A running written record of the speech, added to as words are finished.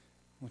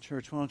Well,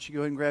 church, why don't you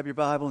go ahead and grab your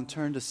Bible and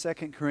turn to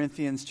 2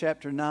 Corinthians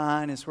chapter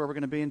 9. It's where we're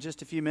going to be in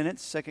just a few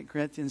minutes. 2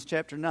 Corinthians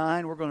chapter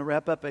 9. We're going to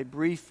wrap up a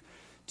brief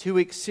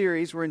 2-week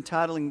series we're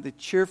entitling The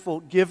Cheerful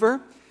Giver,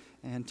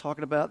 and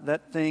talking about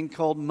that thing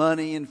called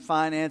money and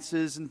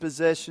finances and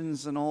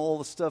possessions and all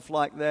the stuff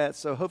like that.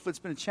 So hopefully it's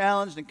been a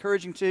challenge and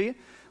encouraging to you.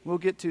 We'll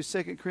get to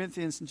 2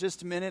 Corinthians in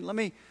just a minute. Let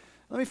me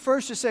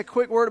first just say a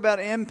quick word about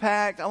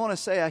Impact. I want to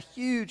say a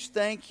huge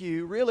thank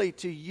you really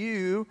to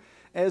you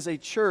as a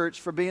church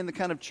for being the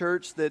kind of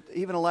church that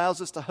even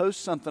allows us to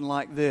host something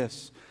like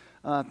this.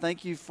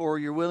 Thank you for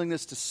your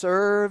willingness to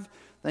serve.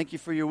 Thank you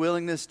for your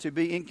willingness to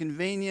be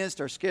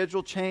inconvenienced. Our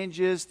schedule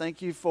changes.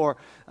 Thank you for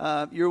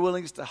your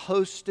willingness to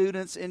host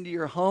students into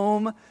your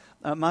home.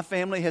 My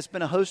family has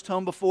been a host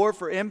home before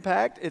for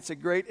Impact. It's a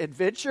great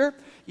adventure.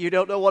 You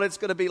don't know what it's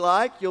going to be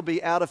like. You'll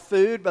be out of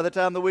food by the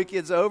time the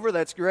weekend's over.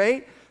 That's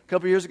great. A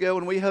couple years ago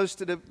when we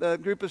hosted a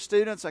group of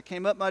students, I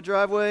came up my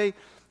driveway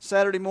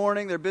Saturday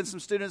morning. There had been some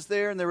students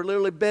there, and there were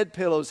literally bed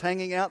pillows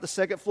hanging out the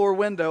second floor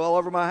window all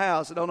over my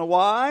house. I don't know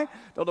why.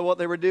 Don't know what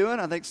they were doing.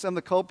 I think some of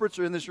the culprits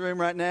are in this room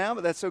right now,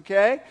 but that's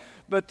okay.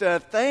 But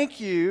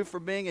thank you for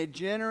being a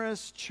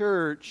generous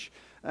church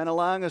and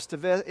allowing us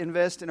to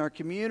invest in our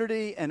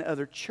community and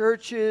other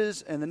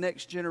churches and the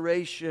next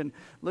generation.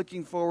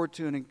 Looking forward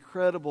to an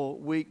incredible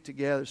week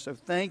together. So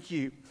thank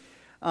you.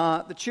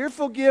 The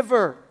Cheerful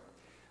Giver.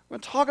 We're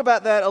going to talk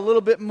about that a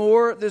little bit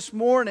more this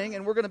morning,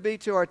 and we're going to be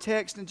to our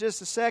text in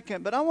just a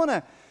second. But I want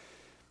to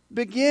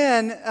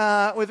begin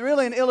with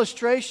really an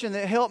illustration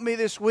that helped me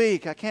this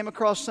week. I came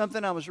across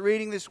something I was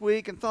reading this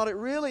week and thought it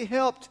really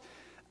helped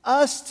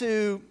us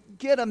to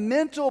get a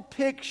mental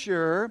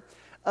picture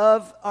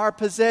of our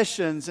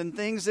possessions and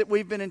things that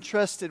we've been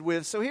entrusted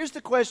with. So here's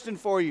the question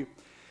for you.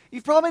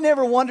 You've probably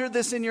never wondered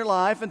this in your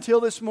life until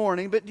this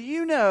morning, but do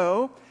you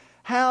know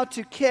how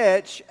to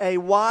catch a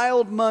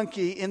wild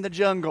monkey in the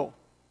jungle?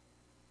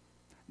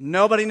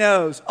 Nobody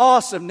knows.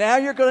 Awesome. Now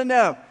you're going to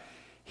know.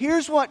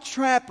 Here's what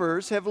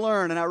trappers have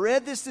learned. And I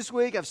read this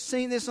week. I've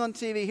seen this on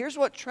TV. Here's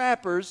what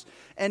trappers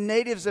and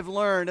natives have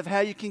learned of how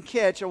you can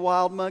catch a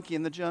wild monkey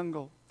in the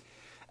jungle.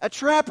 A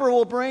trapper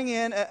will bring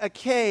in a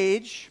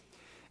cage,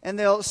 and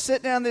they'll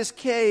sit down this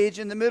cage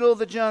in the middle of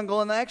the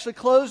jungle, and they actually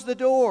close the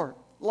door,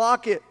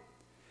 lock it.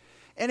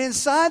 And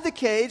inside the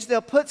cage,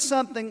 they'll put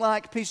something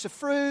like a piece of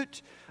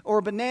fruit or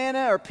a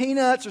banana or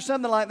peanuts or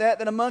something like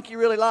that a monkey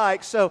really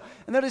likes. And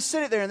they'll just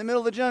sit it there in the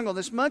middle of the jungle.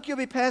 This monkey will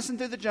be passing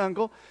through the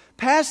jungle,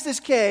 past this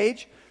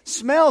cage,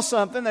 smell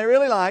something they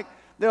really like.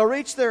 They'll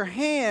reach their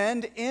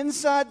hand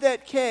inside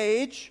that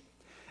cage,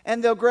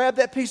 and they'll grab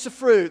that piece of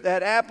fruit,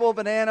 that apple,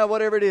 banana,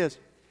 whatever it is.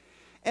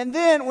 And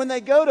then when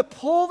they go to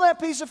pull that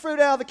piece of fruit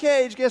out of the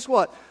cage, guess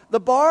what? The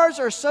bars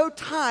are so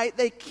tight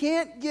they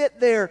can't get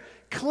their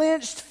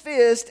clenched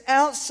fist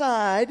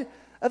outside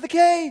of the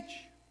cage.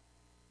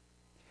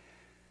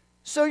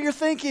 So you're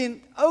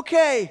thinking,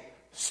 okay,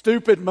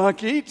 stupid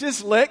monkey,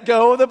 just let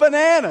go of the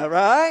banana,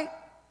 right?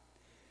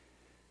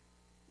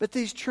 But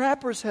these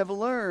trappers have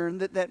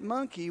learned that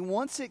monkey,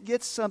 once it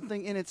gets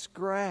something in its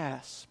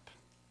grasp,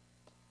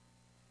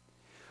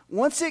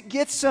 once it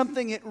gets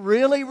something it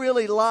really,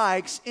 really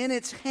likes in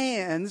its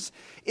hands,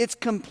 it's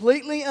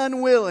completely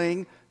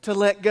unwilling to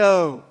let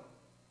go.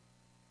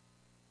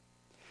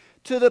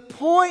 To the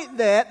point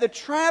that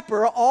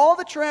all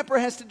the trapper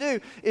has to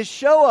do is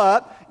show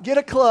up, get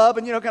a club,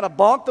 and kind of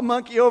bonk the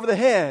monkey over the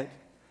head.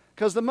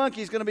 Because the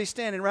monkey's going to be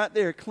standing right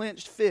there,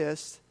 clenched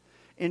fist,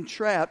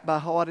 entrapped by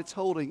what it's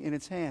holding in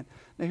its hand.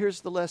 Now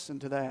here's the lesson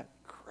to that.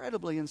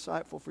 Incredibly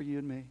insightful for you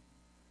and me.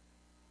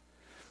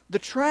 The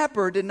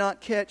trapper did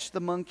not catch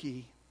the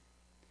monkey.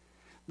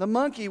 The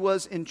monkey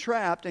was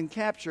entrapped and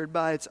captured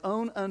by its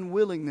own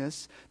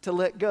unwillingness to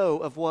let go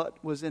of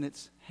what was in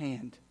its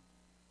hand.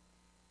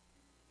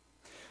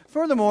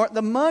 Furthermore,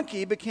 the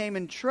monkey became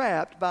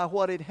entrapped by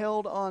what it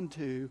held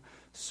onto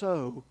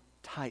so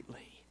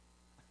tightly.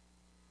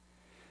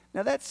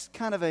 Now that's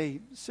kind of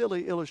a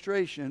silly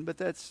illustration, but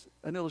that's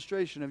an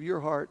illustration of your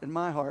heart and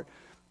my heart.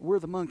 We're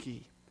the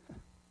monkey.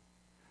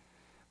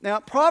 Now,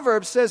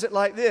 Proverbs says it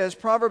like this.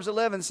 Proverbs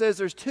 11 says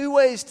there's 2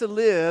 ways to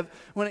live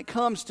when it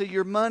comes to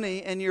your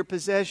money and your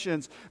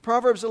possessions.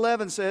 Proverbs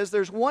 11 says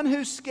there's one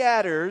who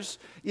scatters,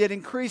 yet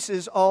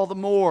increases all the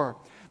more.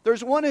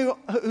 There's one who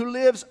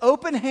lives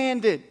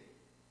open-handed.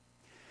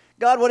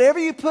 God, whatever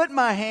you put in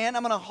my hand,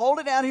 I'm going to hold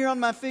it out here on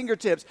my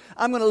fingertips.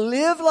 I'm going to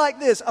live like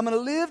this. I'm going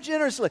to live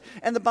generously.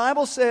 And the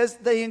Bible says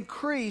they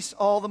increase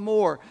all the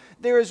more.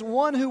 There is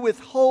one who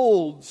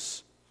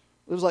withholds,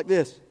 lives like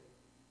this.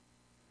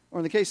 Or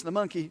in the case of the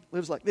monkey,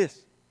 lives like this.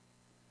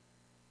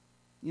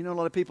 You know a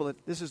lot of people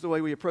that this is the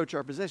way we approach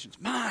our possessions.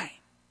 Mine.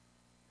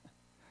 The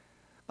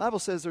Bible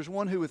says there's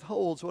one who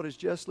withholds what is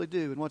justly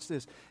due. And what's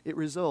this? It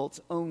results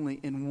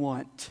only in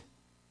want.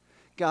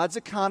 God's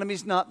economy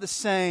is not the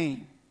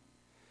same.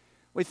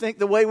 We think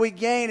the way we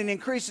gain and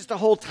increase is to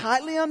hold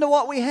tightly onto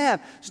what we have.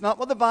 It's not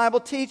what the Bible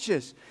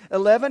teaches.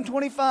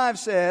 11:25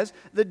 says,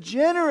 the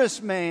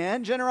generous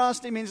man,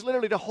 generosity means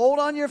literally to hold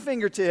on your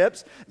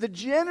fingertips, the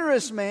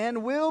generous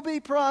man will be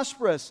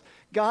prosperous.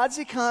 God's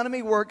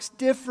economy works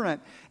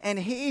different, and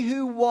he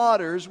who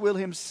waters will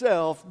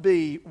himself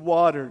be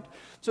watered.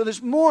 So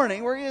this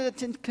morning, we're going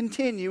to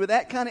continue with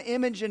that kind of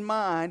image in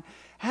mind.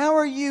 How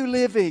are you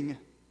living?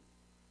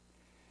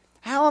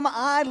 How am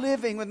I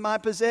living with my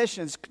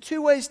possessions?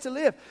 Two ways to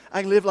live.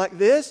 I can live like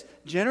this,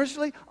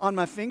 generously, on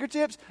my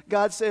fingertips.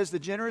 God says, the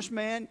generous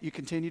man, you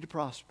continue to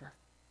prosper.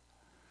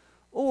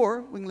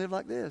 Or we can live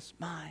like this,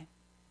 mine,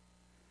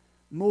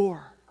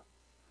 more.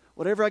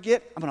 Whatever I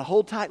get, I'm going to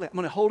hold tightly. I'm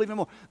going to hold even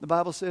more. The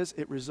Bible says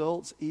it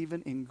results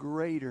even in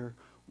greater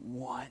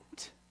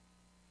want.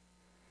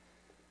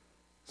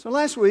 So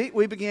last week,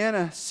 we began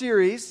a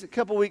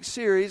couple-week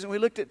series, and we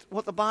looked at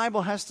what the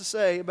Bible has to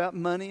say about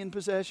money and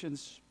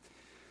possessions.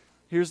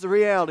 Here's the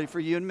reality for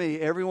you and me.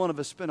 Every one of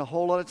us spend a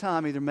whole lot of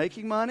time either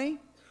making money,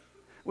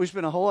 we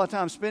spend a whole lot of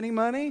time spending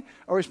money,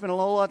 or we spend a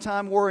whole lot of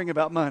time worrying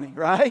about money,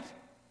 right?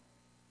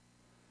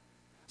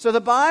 So the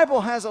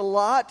Bible has a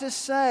lot to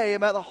say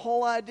about the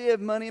whole idea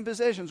of money and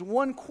possessions.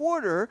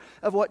 1/4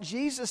 of what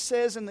Jesus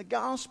says in the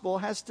gospel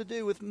has to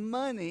do with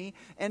money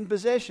and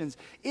possessions.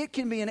 It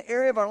can be an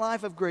area of our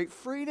life of great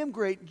freedom,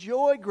 great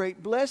joy,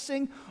 great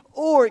blessing,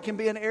 or it can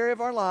be an area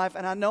of our life,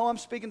 and I know I'm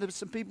speaking to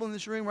some people in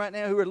this room right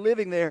now who are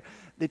living there,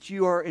 that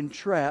you are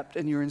entrapped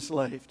and you're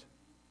enslaved.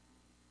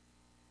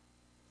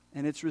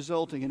 And it's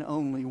resulting in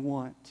only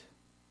want.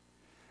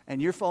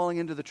 And you're falling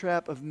into the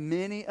trap of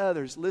many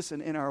others. Listen,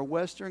 in our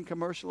Western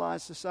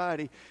commercialized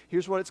society,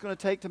 here's what it's going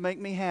to take to make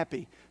me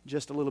happy.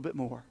 Just a little bit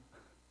more.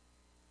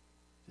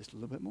 Just a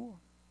little bit more.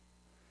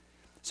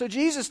 So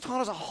Jesus taught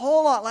us a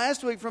whole lot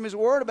last week from His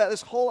Word about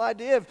this whole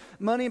idea of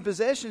money and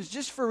possessions.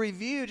 Just for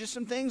review, just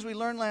some things we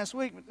learned last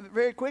week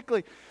very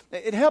quickly.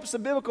 It helps the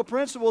biblical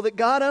principle that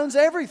God owns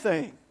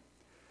everything.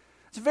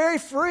 It's very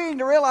freeing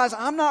to realize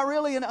I'm not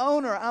really an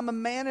owner. I'm a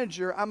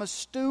manager. I'm a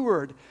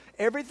steward.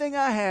 Everything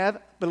I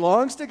have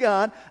belongs to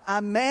God.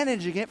 I'm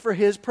managing it for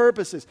His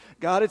purposes.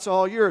 God, it's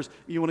all yours.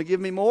 You want to give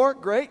me more?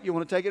 Great. You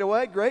want to take it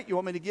away? Great. You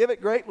want me to give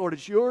it? Great. Lord,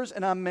 it's yours,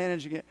 and I'm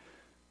managing it.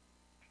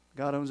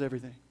 God owns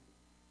everything.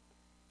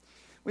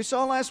 We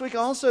saw last week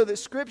also that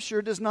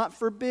Scripture does not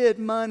forbid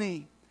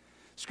money.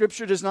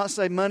 Scripture does not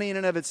say money in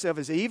and of itself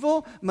is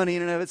evil. Money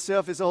in and of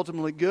itself is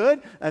ultimately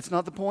good. That's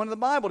not the point of the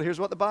Bible.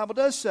 Here's what the Bible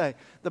does say.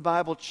 The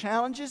Bible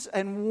challenges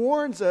and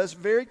warns us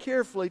very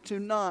carefully to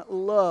not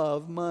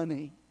love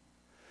money,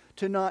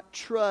 to not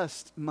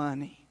trust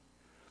money,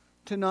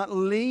 to not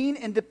lean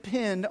and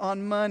depend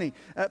on money.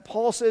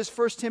 Paul says,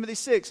 1 Timothy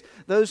 6,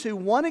 those who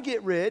want to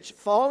get rich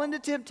fall into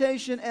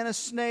temptation and a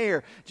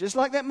snare. Just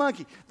like that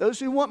monkey. Those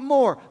who want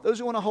more, those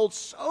who want to hold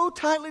so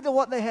tightly to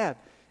what they have,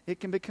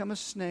 it can become a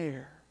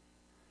snare.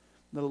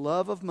 The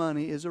love of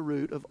money is a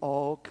root of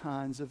all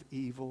kinds of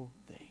evil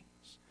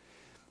things.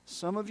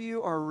 Some of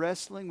you are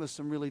wrestling with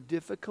some really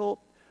difficult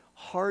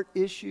heart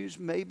issues,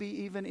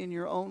 maybe even in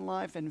your own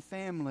life and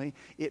family.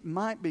 It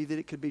might be that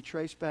it could be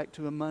traced back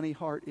to a money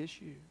heart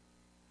issue.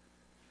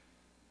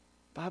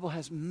 The Bible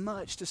has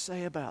much to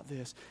say about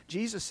this.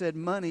 Jesus said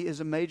money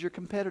is a major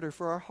competitor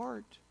for our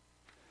heart.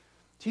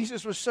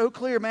 Jesus was so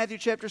clear, Matthew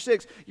chapter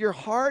 6, your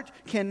heart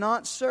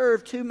cannot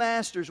serve two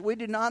masters. We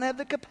do not have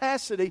the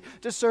capacity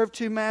to serve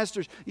two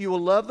masters. You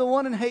will love the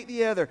one and hate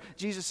the other.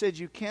 Jesus said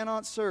you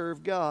cannot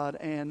serve God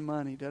and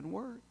money. Doesn't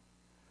work.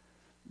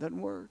 Doesn't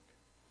work.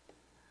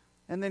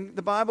 And then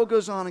the Bible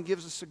goes on and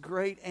gives us a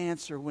great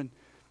answer when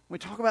we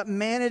talk about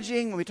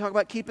managing, when we talk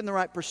about keeping the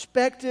right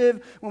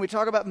perspective, when we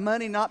talk about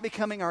money not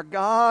becoming our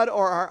God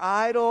or our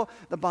idol.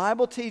 The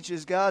Bible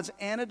teaches God's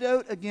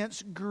antidote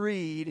against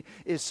greed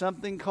is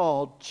something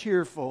called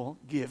cheerful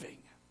giving.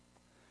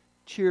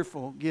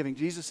 Cheerful giving.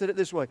 Jesus said it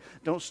this way,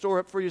 don't store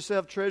up for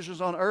yourself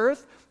treasures on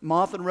earth.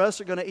 Moth and rust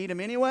are going to eat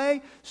them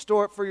anyway.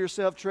 Store up for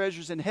yourself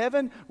treasures in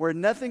heaven where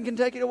nothing can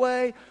take it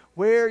away.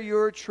 Where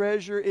your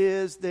treasure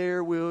is,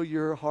 there will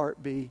your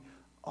heart be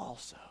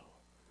also.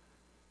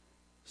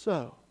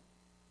 So,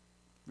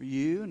 for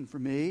you and for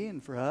me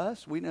and for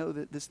us, we know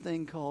that this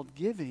thing called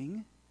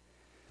giving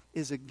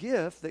is a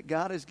gift that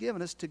God has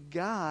given us to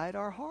guide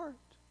our heart.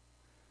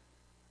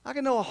 I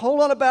can know a whole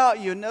lot about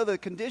you and know the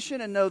condition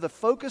and know the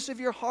focus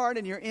of your heart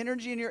and your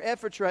energy and your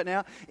efforts right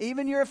now,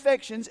 even your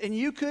affections, and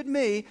you could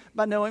me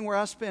by knowing where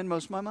I spend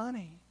most of my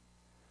money,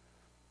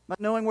 by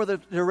knowing where the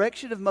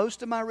direction of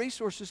most of my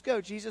resources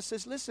go. Jesus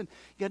says, listen,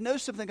 you got to know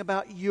something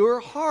about your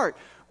heart.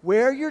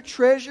 Where your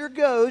treasure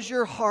goes,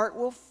 your heart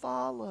will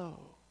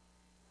follow.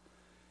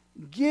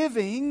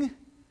 Giving,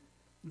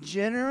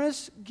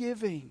 generous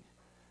giving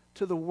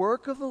to the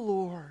work of the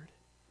Lord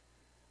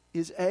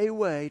is a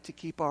way to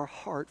keep our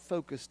heart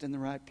focused in the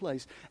right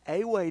place,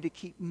 a way to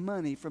keep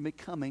money from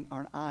becoming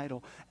our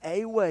idol,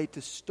 a way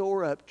to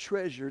store up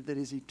treasure that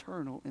is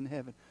eternal in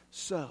heaven.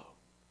 So,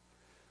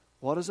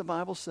 what does the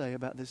Bible say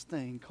about this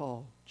thing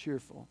called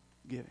cheerful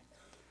giving?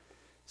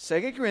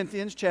 2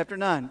 Corinthians chapter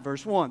 9,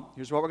 verse 1.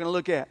 Here's what we're going to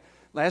look at.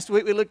 Last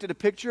week we looked at a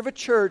picture of a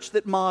church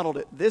that modeled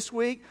it. This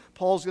week,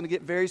 Paul's going to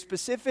get very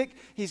specific.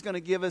 He's going to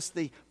give us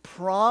the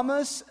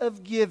promise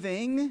of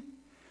giving,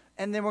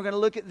 and then we're going to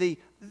look at the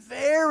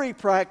very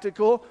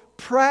practical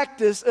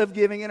practice of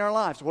giving in our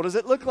lives. What does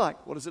it look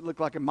like? What does it look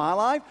like in my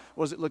life?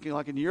 What is it looking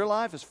like in your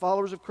life as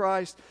followers of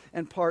Christ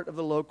and part of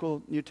the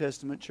local New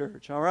Testament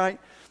church? All right?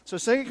 So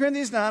 2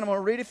 Corinthians 9, I'm going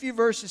to read a few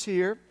verses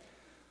here.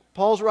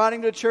 Paul's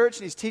writing to a church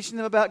and he's teaching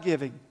them about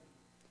giving.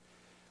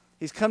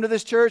 He's come to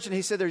this church and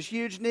he said there's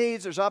huge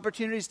needs, there's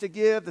opportunities to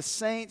give. The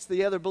saints,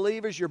 the other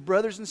believers, your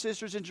brothers and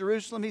sisters in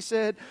Jerusalem, he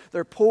said,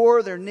 they're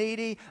poor, they're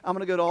needy. I'm going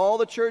to go to all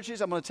the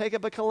churches, I'm going to take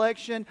up a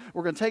collection.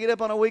 We're going to take it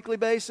up on a weekly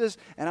basis,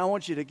 and I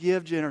want you to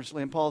give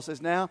generously. And Paul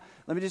says, now,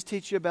 let me just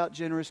teach you about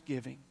generous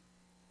giving.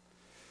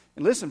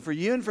 And listen, for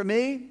you and for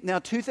me, now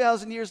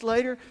 2,000 years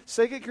later,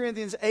 2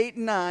 Corinthians 8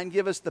 and 9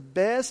 give us the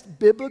best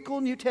biblical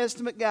New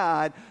Testament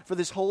guide for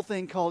this whole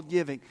thing called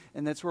giving.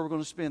 And that's where we're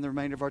going to spend the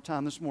remainder of our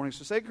time this morning.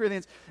 So 2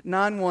 Corinthians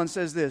 9:1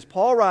 says this.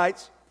 Paul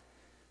writes,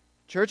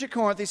 Church at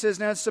Corinth, he says,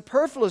 now it's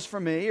superfluous for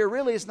me, or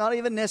really it's not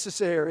even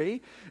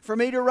necessary, for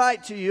me to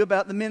write to you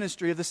about the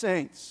ministry of the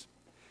saints.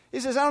 He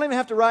says, I don't even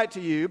have to write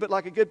to you, but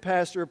like a good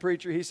pastor or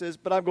preacher, he says,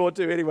 but I'm going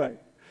to anyway.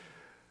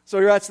 So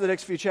he writes the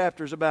next few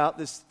chapters about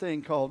this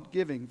thing called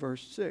giving,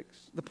 verse 6.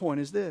 The point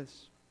is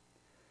this.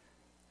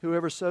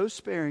 Whoever sows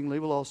sparingly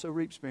will also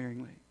reap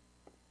sparingly.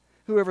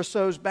 Whoever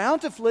sows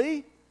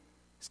bountifully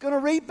is going to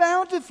reap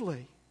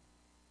bountifully.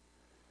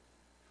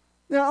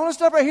 Now, I want to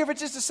stop right here for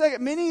just a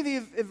second. Many of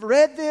you have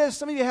read this.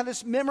 Some of you have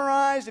this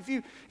memorized. If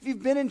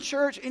you've been in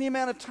church any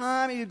amount of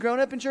time, you've grown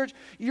up in church,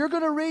 you're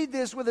going to read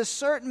this with a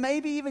certain,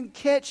 maybe even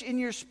catch in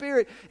your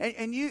spirit.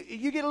 And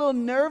you get a little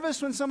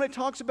nervous when somebody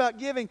talks about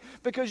giving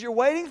because you're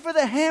waiting for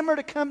the hammer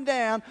to come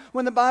down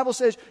when the Bible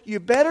says,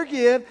 you better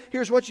give,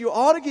 here's what you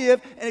ought to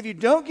give, and if you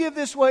don't give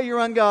this way, you're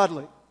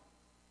ungodly.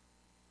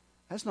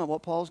 That's not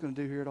what Paul's going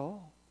to do here at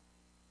all.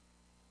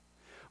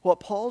 What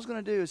Paul's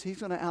going to do is he's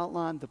going to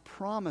outline the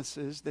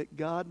promises that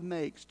God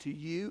makes to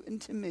you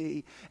and to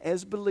me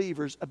as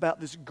believers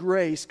about this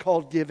grace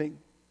called giving.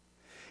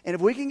 And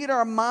if we can get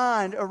our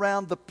mind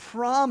around the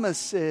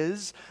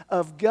promises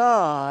of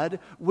God,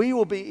 we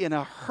will be in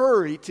a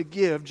hurry to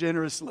give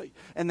generously.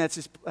 And that's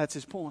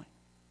his point.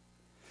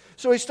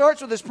 So he starts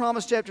with this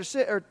promise,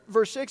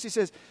 verse 6. He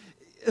says,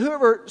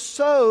 whoever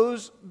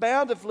sows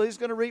bountifully is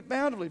going to reap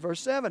bountifully. Verse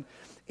 7,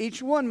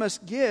 each one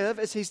must give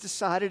as he's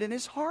decided in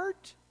his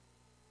heart.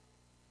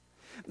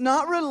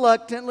 Not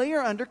reluctantly or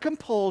under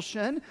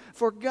compulsion,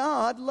 for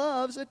God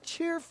loves a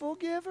cheerful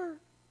giver.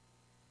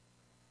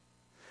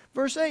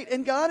 Verse 8,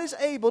 and God is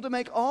able to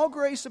make all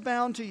grace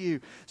abound to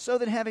you, so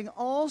that having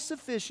all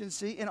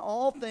sufficiency in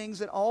all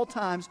things at all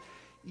times,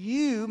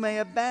 you may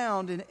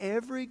abound in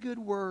every good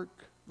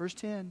work. Verse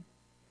 10,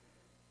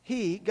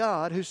 He,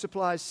 God, who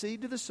supplies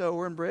seed to the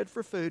sower and bread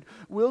for food,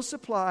 will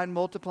supply and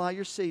multiply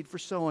your seed for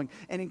sowing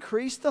and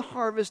increase the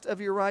harvest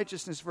of your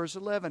righteousness. Verse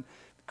 11,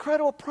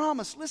 incredible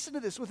promise. Listen to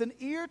this. With an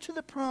ear to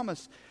the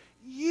promise,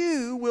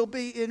 you will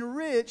be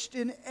enriched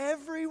in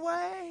every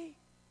way.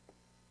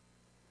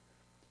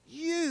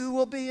 You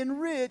will be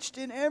enriched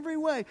in every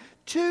way.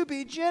 To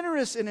be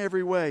generous in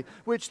every way,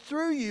 which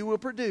through you will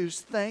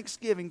produce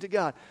thanksgiving to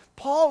God.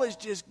 Paul is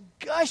just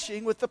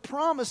gushing with the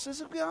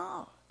promises of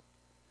God.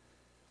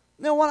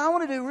 Now, what I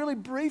want to do really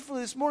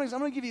briefly this morning is I'm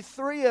going to give you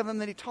 3 of them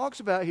that he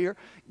talks about here.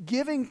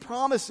 Giving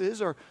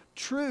promises or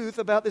truth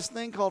about this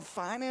thing called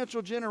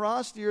financial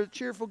generosity or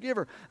cheerful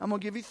giver. I'm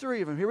going to give you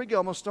 3 of them. Here we go.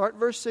 I'm going to start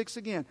verse 6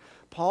 again.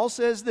 Paul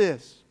says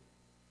this.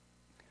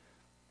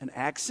 An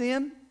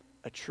axiom,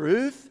 a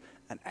truth,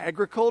 an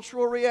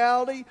agricultural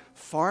reality.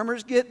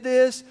 Farmers get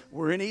this.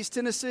 We're in East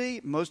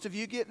Tennessee. Most of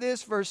you get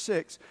this. Verse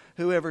 6.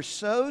 Whoever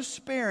sows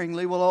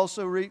sparingly will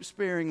also reap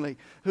sparingly.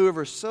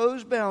 Whoever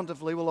sows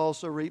bountifully will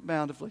also reap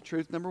bountifully.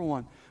 Truth number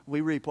 1.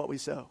 We reap what we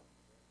sow.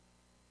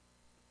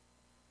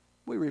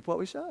 We reap what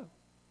we sow.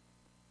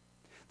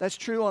 That's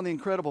true on the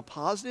incredible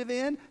positive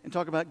end and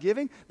talk about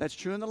giving. That's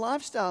true in the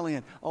lifestyle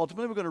end.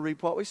 Ultimately, we're going to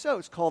reap what we sow.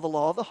 It's called the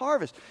law of the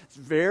harvest. It's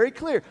very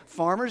clear.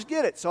 Farmers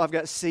get it. So I've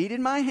got seed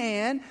in my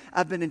hand.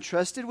 I've been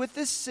entrusted with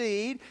this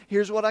seed.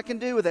 Here's what I can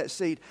do with that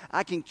seed.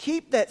 I can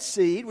keep that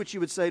seed, which you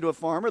would say to a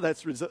farmer,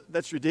 that's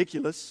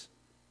ridiculous.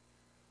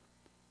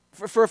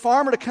 For a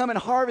farmer to come and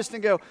harvest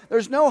and go,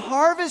 there's no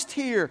harvest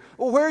here.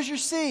 Well, where's your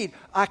seed?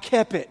 I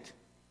kept it.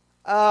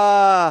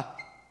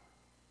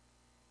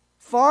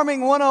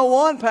 Farming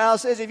 101, pal,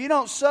 says if you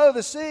don't sow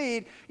the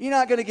seed, you're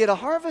not going to get a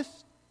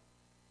harvest.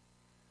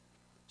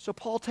 So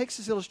Paul takes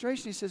this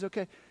illustration. He says,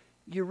 okay,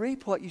 you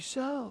reap what you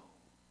sow.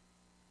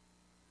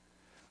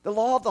 The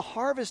law of the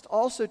harvest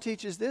also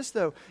teaches this,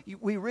 though.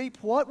 We reap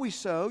what we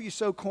sow. You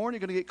sow corn, you're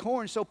going to get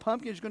corn. You sow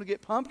pumpkins, you're going to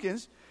get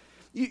pumpkins.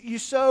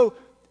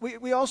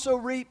 We also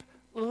reap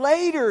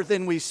later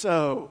than we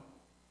sow.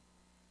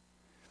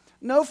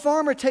 No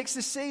farmer takes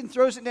the seed and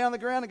throws it down the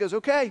ground and goes,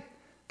 okay,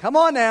 come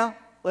on now.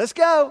 Let's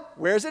go.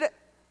 Where's it at?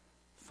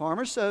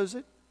 Farmer sows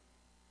it.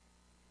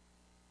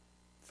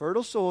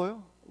 Fertile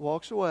soil,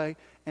 walks away,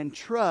 and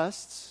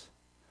trusts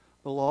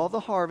the law of the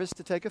harvest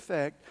to take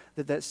effect,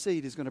 that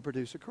seed is going to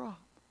produce a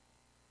crop.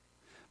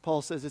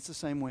 Paul says it's the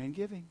same way in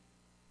giving.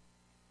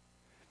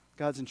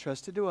 God's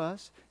entrusted to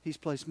us. He's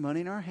placed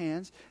money in our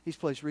hands. He's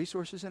placed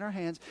resources in our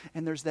hands.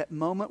 And there's that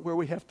moment where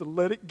we have to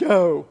let it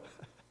go.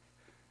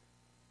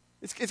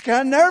 It's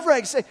kind of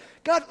nerve-wracking. Say,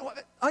 God,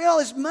 I got all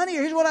this money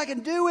here. Here's what I can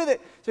do with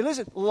it. Say,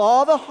 listen,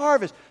 law of the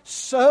harvest.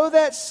 Sow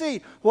that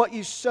seed. What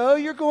you sow,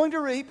 you're going to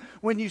reap.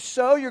 When you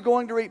sow, you're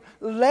going to reap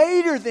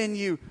later than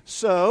you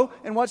sow.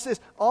 And watch this.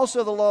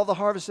 Also, the law of the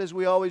harvest says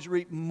we always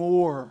reap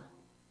more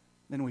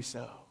than we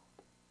sow.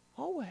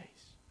 Always.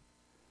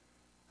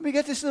 I mean, you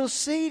got this little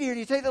seed here, and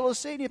you take that little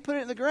seed and you put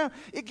it in the ground.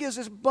 It gives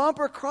this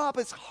bumper crop,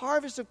 this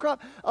harvest of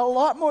crop, a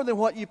lot more than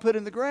what you put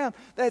in the ground.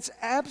 That's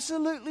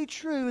absolutely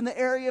true in the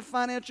area of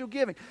financial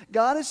giving.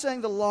 God is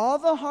saying the law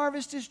of the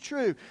harvest is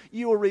true.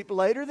 You will reap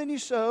later than you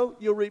sow,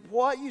 you'll reap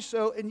what you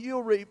sow, and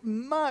you'll reap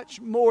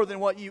much more than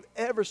what you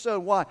ever sowed.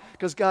 Why?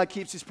 Because God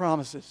keeps His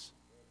promises.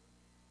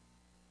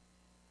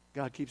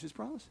 God keeps His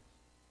promises.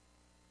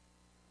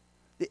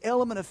 The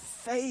element of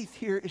faith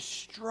here is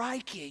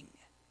striking.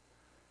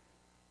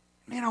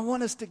 Man, I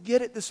want us to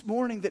get it this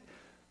morning that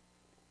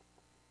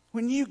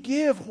when you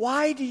give,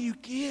 why do you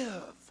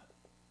give?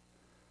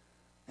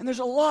 And there's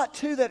a lot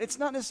to that. It's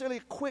not necessarily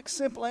a quick,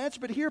 simple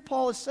answer, but here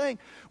Paul is saying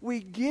we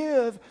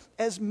give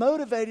as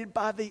motivated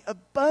by the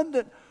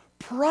abundant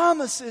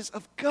promises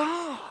of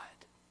God.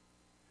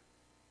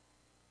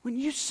 When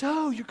you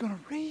sow, you're going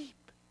to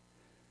reap.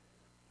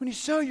 When you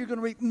sow, you're going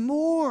to reap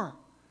more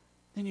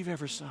than you've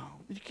ever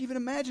sown. You can even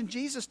imagine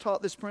Jesus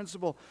taught this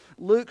principle.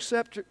 Luke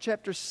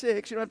chapter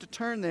 6, you don't have to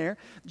turn there.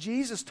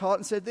 Jesus taught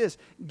and said this,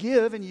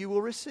 give and you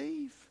will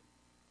receive.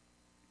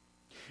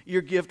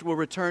 Your gift will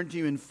return to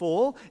you in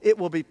full. It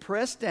will be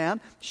pressed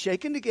down,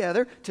 shaken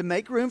together to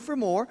make room for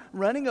more,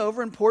 running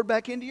over and poured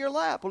back into your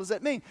lap. What does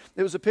that mean?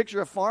 There was a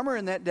picture of a farmer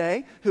in that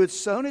day who had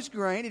sown his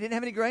grain. He didn't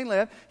have any grain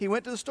left. He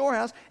went to the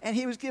storehouse and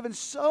he was given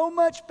so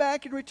much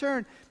back in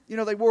return. You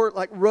know, they wore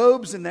like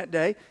robes in that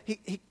day.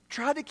 He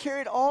tried to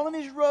carry it all in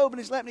his robe in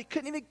his lap, and he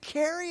couldn't even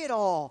carry it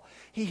all.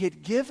 He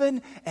had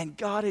given, and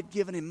God had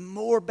given him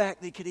more back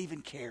than he could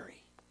even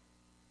carry.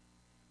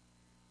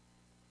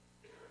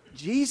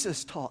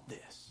 Jesus taught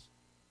this.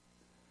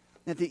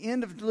 At the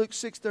end of Luke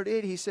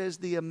 6:38, he says,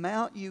 the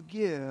amount you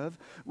give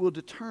will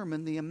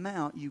determine the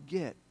amount you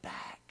get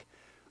back.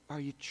 Are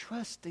you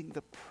trusting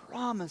the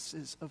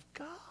promises of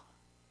God?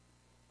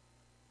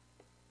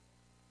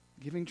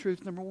 Giving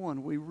truth, number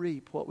one, we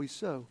reap what we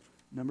sow.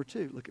 Number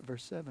two, look at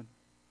verse 7.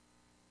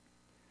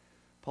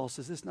 Paul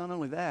says this, not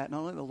only that,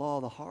 not only the law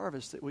of the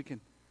harvest that we can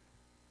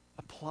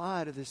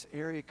apply to this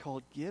area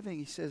called giving.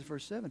 He says,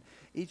 verse 7,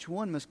 each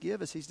one must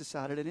give as he's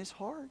decided in his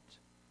heart.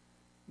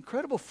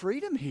 Incredible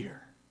freedom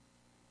here.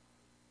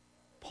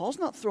 Paul's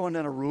not throwing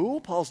down a rule.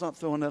 Paul's not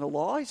throwing down a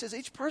law. He says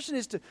each person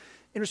is to,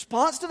 in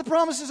response to the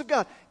promises of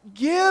God,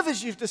 give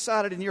as you've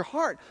decided in your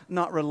heart.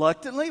 Not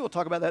reluctantly. We'll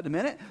talk about that in a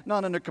minute.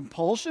 Not under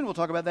compulsion. We'll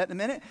talk about that in a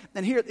minute.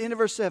 And here at the end of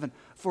verse 7,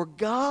 for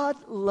God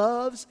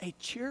loves a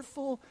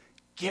cheerful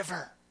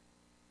giver.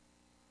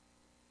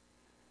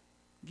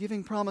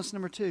 Giving promise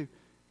number 2.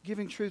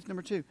 Giving truth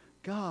number 2.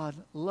 God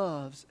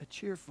loves a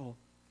cheerful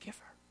giver.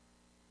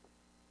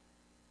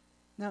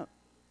 Now,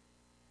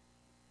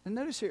 and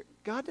notice here,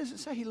 God doesn't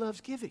say He loves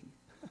giving.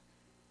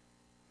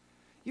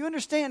 You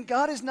understand,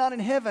 God is not in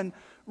heaven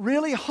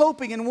really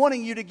hoping and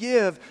wanting you to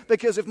give,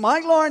 because if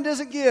Mike Laughrun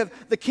doesn't give,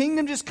 the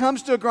kingdom just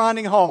comes to a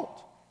grinding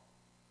halt.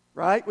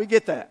 Right? We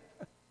get that.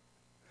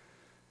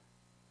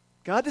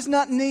 God does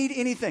not need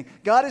anything.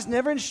 God has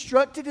never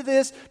instructed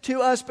this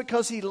to us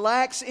because He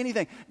lacks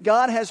anything.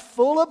 God has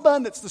full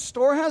abundance. The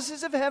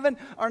storehouses of heaven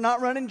are not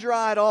running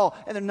dry at all,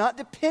 and they're not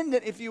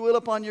dependent, if you will,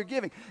 upon your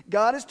giving.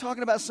 God is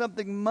talking about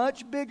something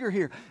much bigger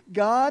here.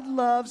 God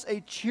loves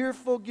a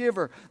cheerful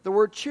giver. The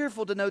word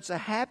cheerful denotes a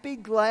happy,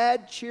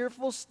 glad,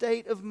 cheerful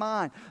state of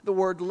mind. The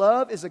word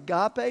love is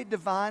agape,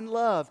 divine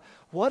love.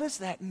 What does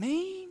that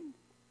mean?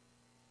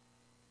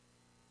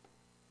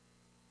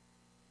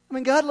 I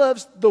mean, God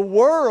loves the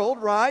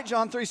world, right?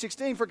 John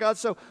 3:16, for God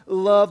so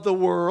loved the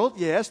world.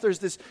 Yes, there's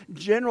this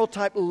general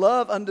type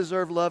love,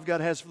 undeserved love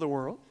God has for the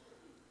world.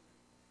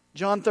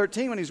 John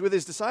 13, when He's with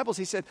His disciples,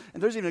 He said,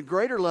 and there's even a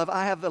greater love,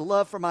 I have the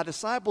love for my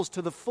disciples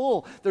to the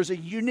full. There's a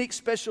unique,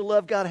 special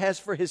love God has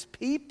for His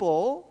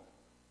people.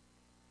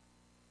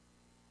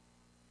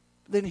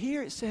 Then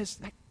here it says,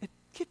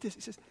 get this,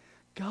 it says,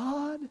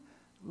 God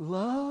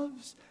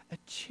loves a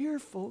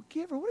cheerful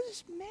giver. What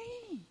does this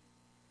mean?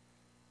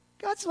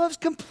 God's love is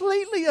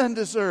completely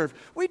undeserved.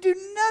 We do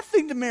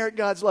nothing to merit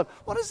God's love.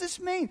 What does this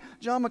mean?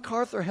 John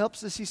MacArthur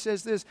helps us. He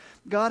says this,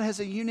 God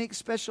has a unique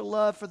special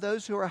love for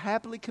those who are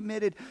happily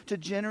committed to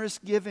generous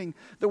giving.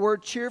 The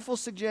word cheerful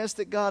suggests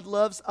that God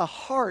loves a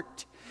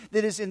heart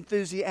that is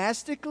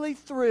enthusiastically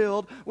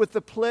thrilled with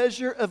the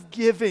pleasure of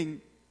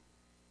giving.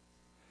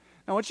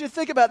 I want you to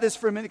think about this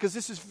for a minute, because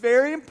this is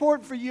very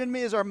important for you and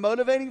me as our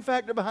motivating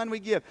factor behind we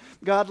give.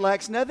 God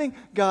lacks nothing.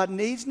 God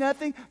needs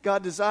nothing.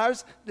 God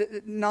desires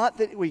not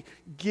that we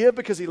give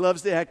because He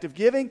loves the act of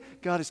giving.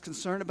 God is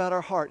concerned about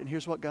our heart. And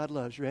here's what God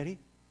loves. Ready?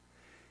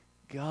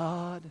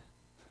 God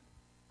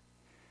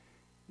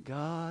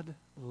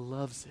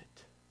loves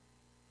it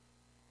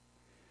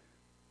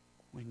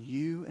when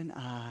you and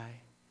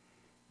I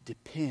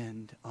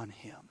depend on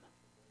Him.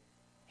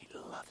 He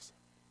loves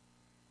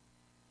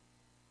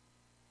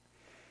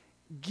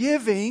it.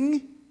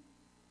 Giving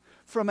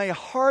from a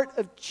heart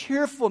of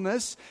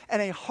cheerfulness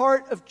and a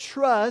heart of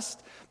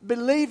trust,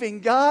 believing,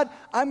 God,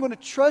 I'm going to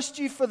trust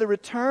you for the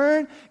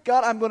return.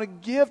 God, I'm going to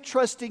give,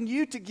 trusting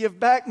you to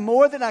give back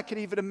more than I could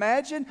even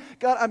imagine.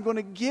 God, I'm going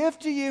to give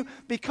to you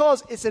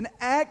because it's an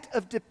act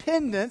of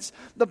dependence.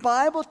 The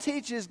Bible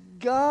teaches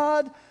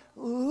God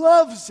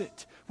loves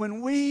it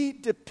when we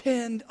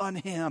depend on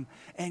Him.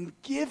 And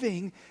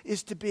giving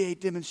is to be a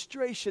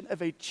demonstration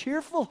of a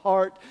cheerful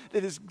heart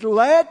that is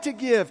glad to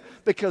give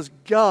because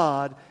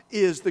God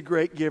is the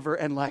great giver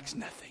and lacks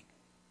nothing.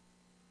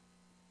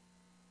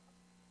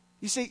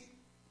 You see,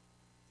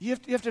 you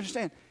have to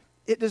understand,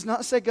 it does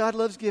not say God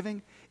loves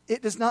giving.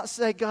 It does not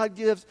say God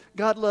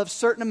loves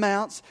certain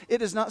amounts. It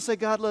does not say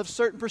God loves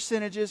certain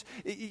percentages.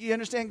 You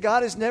understand,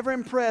 God is never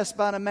impressed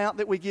by an amount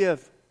that we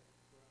give.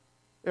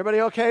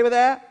 Everybody okay with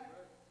that?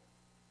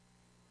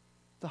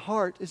 The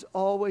heart is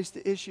always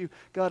the issue.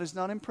 God is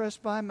not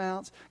impressed by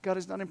amounts. God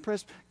is not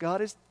impressed.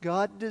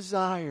 God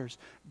desires,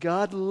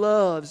 God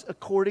loves,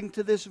 according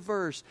to this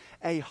verse,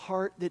 a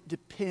heart that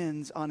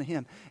depends on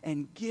Him.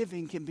 And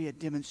giving can be a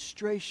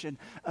demonstration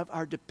of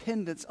our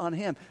dependence on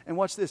Him. And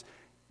watch this.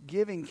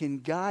 Giving can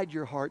guide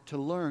your heart to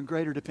learn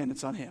greater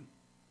dependence on Him.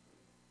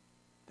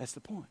 That's the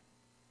point.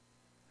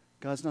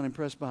 God's not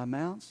impressed by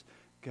amounts.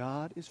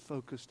 God is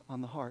focused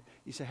on the heart.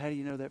 You say, how do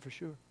you know that for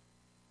sure?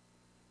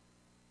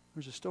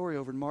 There's a story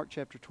over in Mark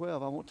chapter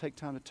 12. I won't take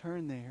time to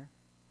turn there.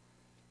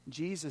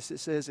 Jesus, it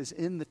says, is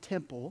in the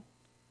temple.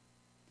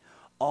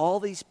 All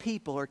these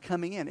people are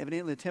coming in.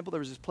 Evidently, in the temple, there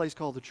was this place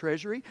called the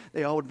treasury.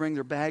 They all would bring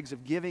their bags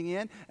of giving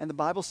in. And the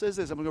Bible says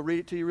this. I'm going to read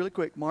it to you really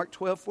quick. Mark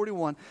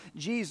 12:41.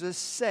 Jesus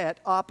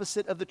sat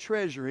opposite of the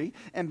treasury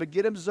and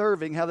began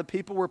observing how the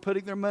people were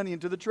putting their money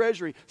into the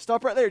treasury.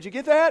 Stop right there. Did you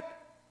get that?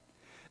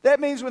 That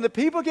means when the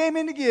people came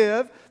in to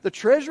give, the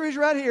treasury's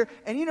right here.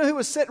 And you know who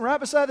was sitting right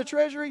beside the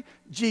treasury?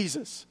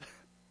 Jesus.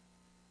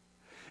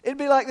 It'd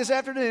be like this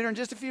afternoon or in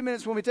just a few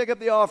minutes when we take up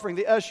the offering,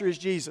 the usher is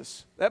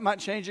Jesus. That might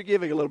change your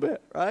giving a little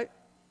bit, right?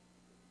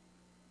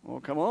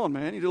 Well, come on,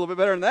 man. You do a little bit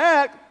better than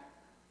that.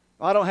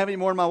 I don't have any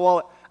more in my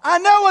wallet. I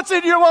know what's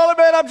in your wallet,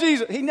 man. I'm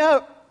Jesus. He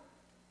knows.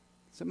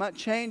 So it might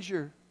change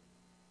your...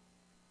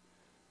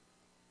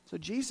 So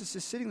Jesus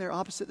is sitting there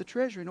opposite the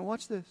treasury. Now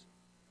watch this.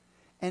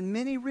 And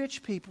many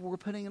rich people were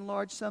putting in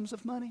large sums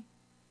of money.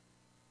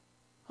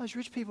 All these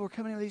rich people were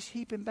coming in with these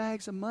heaping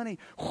bags of money.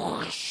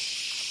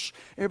 Whoosh.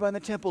 Everybody in the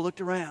temple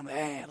looked around.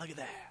 Man, look at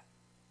that.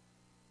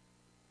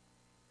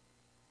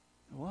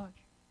 Now watch.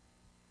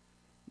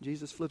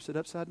 Jesus flips it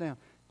upside down.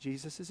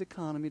 Jesus'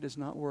 economy does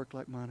not work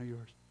like mine or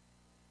yours.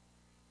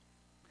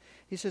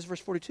 He says, verse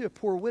 42, a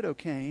poor widow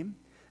came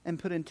and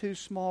put in 2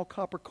 small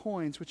copper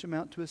coins, which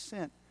amount to a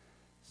cent.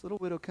 This little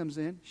widow comes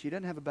in. She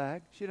doesn't have a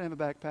bag. She doesn't have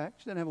a backpack.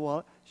 She doesn't have a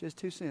wallet. She has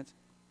 2 cents.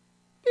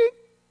 Ding.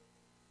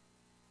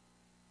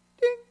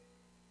 Ding.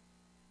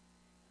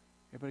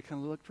 Everybody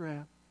kind of looked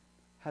around.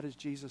 How does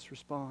Jesus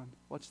respond?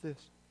 Watch this.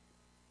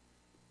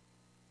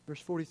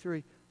 Verse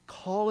 43.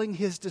 Calling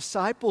His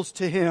disciples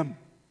to Him.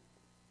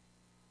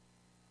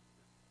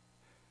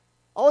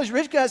 All these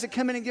rich guys that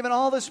come in and giving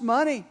all this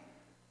money.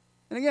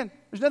 And again,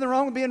 there's nothing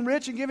wrong with being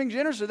rich and giving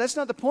generously. That's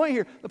not the point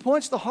here. The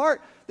point's the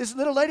heart. This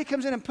little lady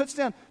comes in and puts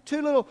down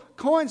 2 little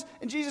coins.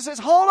 And Jesus says,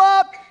 hold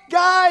up,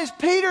 guys,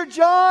 Peter,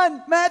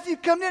 John, Matthew,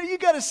 come down. You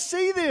got to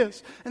see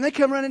this. And they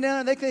come running down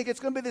and they think it's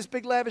going to be this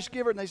big lavish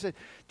giver. And they say,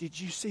 did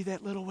you see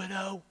that little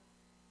widow?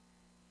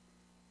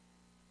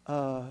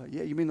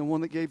 Yeah, you mean the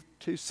one that gave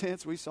 2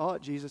 cents? We saw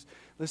it, Jesus.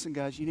 Listen,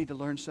 guys, you need to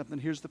learn something.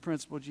 Here's the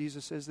principle.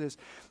 Jesus says this.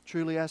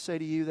 Truly, I say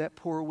to you, that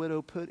poor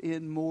widow put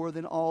in more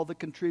than all the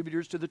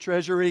contributors to the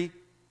treasury.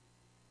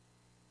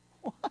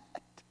 What?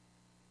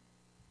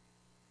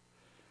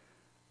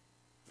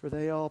 For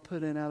they all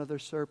put in out of their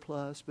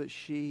surplus, but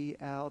she,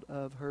 out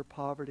of her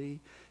poverty,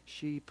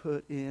 she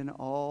put in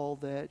all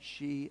that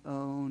she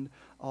owned,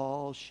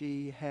 all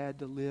she had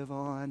to live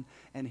on.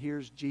 And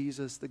here's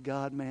Jesus, the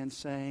God-man,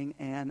 saying,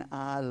 and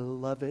I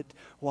love it.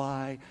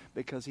 Why?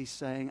 Because He's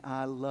saying,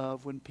 I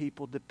love when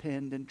people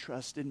depend and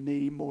trust in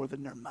me more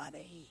than their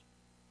money.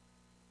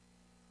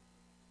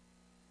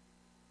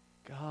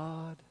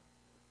 God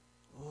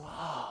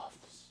loves.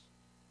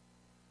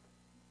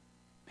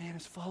 Man,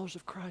 as followers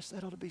of Christ,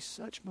 that ought to be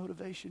such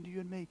motivation to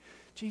you and me.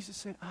 Jesus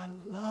said, I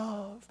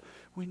love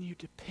when you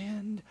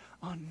depend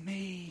on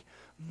me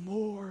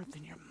more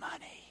than your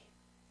money.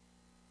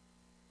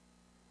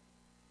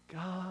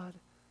 God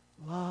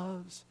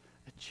loves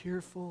a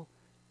cheerful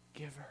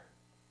giver.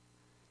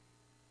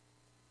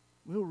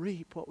 We'll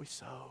reap what we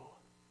sow.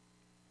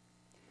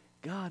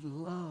 God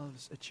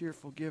loves a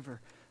cheerful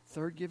giver.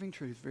 Third giving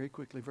truth, very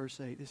quickly,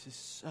 verse 8. This is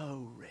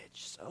so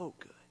rich, so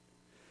good.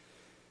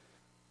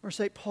 Verse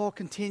 8, Paul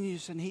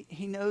continues, and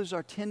he knows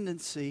our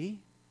tendency.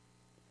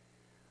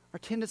 Our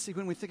tendency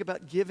when we think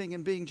about giving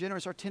and being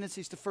generous, our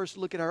tendency is to first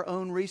look at our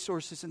own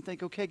resources and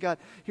think, okay, God,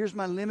 here's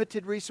my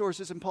limited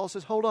resources. And Paul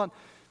says, hold on.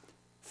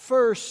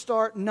 First,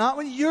 start not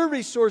with your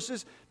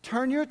resources.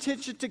 Turn your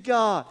attention to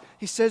God.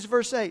 He says,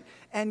 verse 8,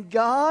 and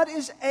God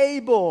is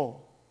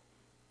able.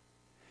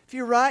 If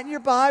you write in your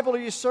Bible or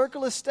you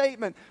circle a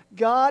statement,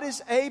 God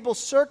is able,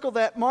 circle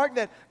that, mark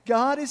that.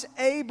 God is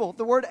able.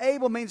 The word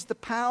able means the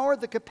power,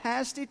 the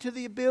capacity to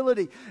the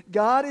ability.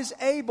 God is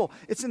able.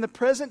 It's in the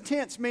present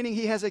tense, meaning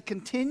He has a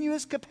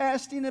continuous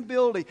capacity and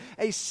ability,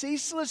 a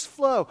ceaseless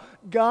flow.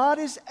 God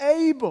is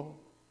able.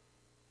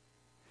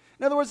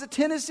 In other words, the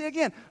tendency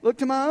again, look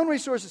to my own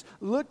resources,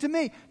 look to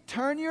me.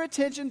 Turn your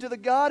attention to the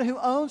God who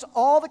owns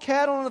all the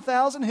cattle on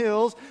 1,000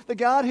 hills, the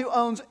God who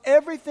owns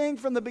everything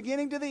from the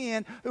beginning to the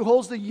end, who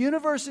holds the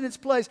universe in its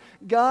place.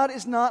 God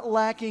is not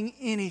lacking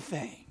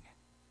anything.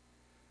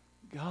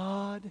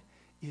 God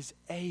is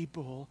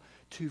able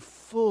to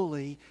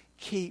fully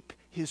keep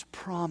His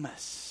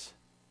promise.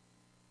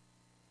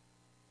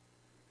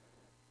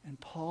 And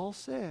Paul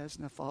says,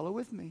 now follow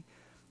with me,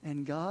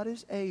 and God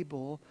is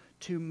able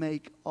to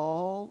make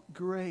all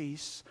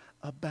grace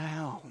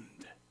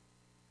abound.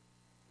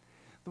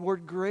 The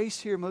word grace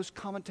here, most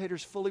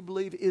commentators fully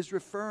believe, is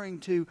referring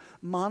to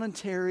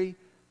monetary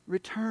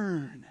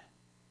return.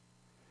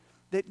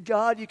 That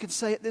God, you can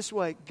say it this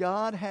way,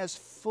 God has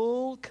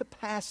full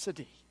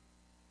capacity.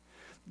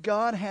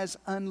 God has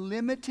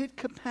unlimited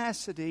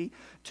capacity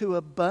to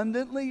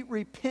abundantly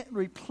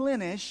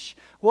replenish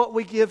what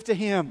we give to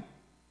Him.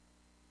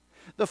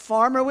 The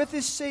farmer with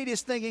his seed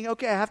is thinking,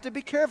 okay, I have to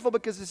be careful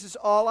because this is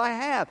all I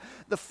have.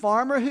 The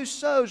farmer who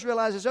sows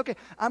realizes, okay,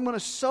 I'm going to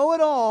sow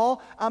it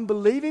all. I'm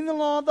believing the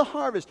law of the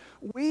harvest.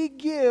 We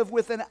give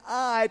with an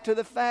eye to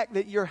the fact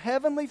that your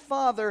heavenly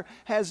Father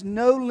has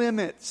no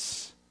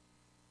limits.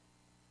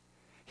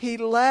 He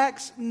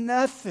lacks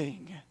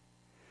nothing.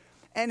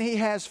 And He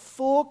has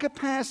full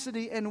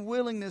capacity and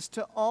willingness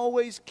to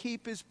always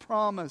keep His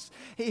promise.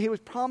 He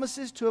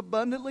promises to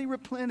abundantly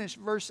replenish,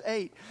 verse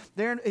 8.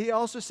 There He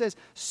also says,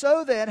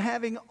 so that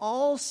having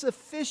all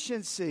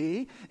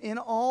sufficiency in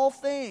all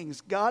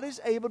things, God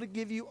is able to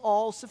give you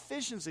all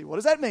sufficiency. What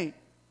does that mean?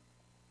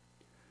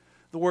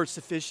 The word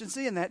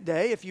sufficiency in that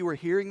day, if you were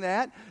hearing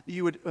that,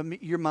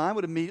 your mind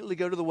would immediately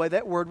go to the way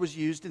that word was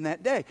used in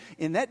that day.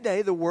 In that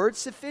day, the word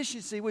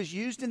sufficiency was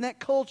used in that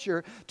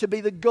culture to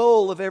be the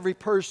goal of every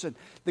person.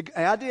 The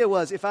idea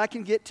was, if I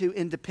can get to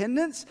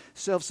independence,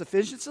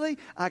 self-sufficiency,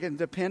 I can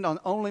depend on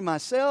only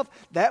myself,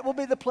 that will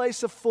be the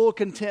place of full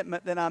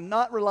contentment, that I'm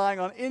not relying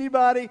on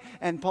anybody.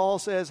 And Paul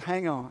says,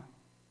 hang on.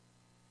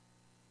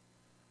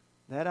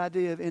 That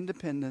idea of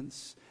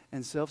independence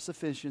and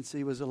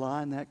self-sufficiency was a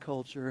lie in that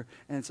culture,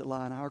 and it's a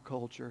lie in our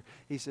culture.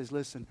 He says,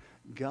 listen,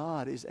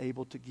 God is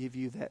able to give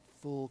you that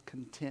full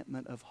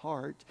contentment of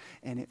heart,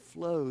 and it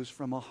flows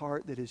from a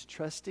heart that is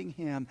trusting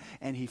Him,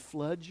 and He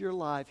floods your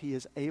life. He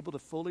is able to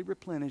fully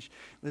replenish.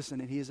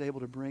 Listen, and He is able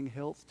to bring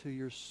health to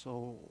your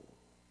soul.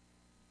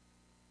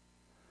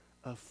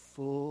 A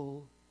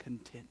full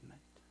contentment.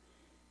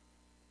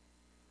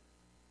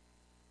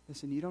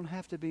 Listen, you don't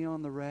have to be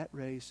on the rat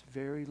race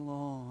very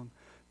long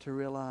to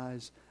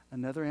realize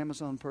another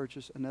Amazon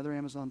purchase, another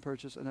Amazon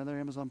purchase, another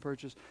Amazon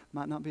purchase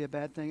might not be a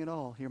bad thing at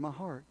all. Hear my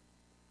heart.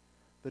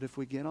 But if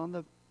we get on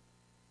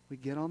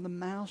the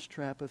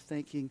mousetrap of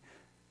thinking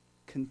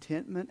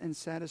contentment and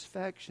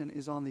satisfaction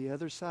is on the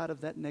other side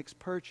of that next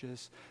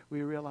purchase,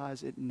 we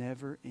realize it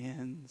never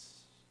ends.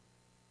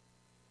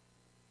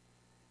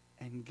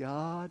 And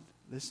God,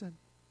 listen,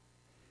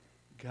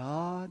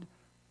 God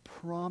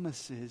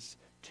promises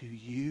to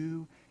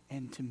you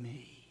and to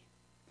me,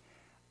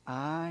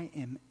 I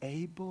am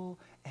able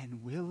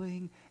and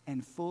willing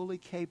and fully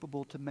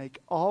capable to make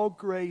all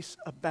grace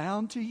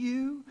abound to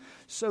you,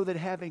 so that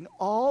having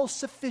all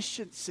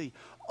sufficiency,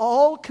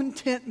 all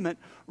contentment,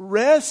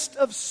 rest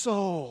of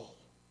soul,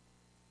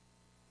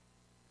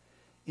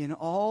 in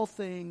all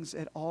things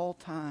at all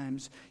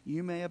times,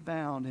 you may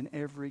abound in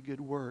every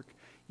good work.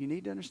 You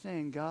need to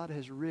understand, God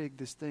has rigged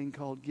this thing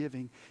called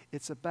giving.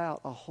 It's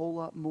about a whole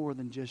lot more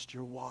than just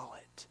your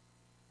wallet.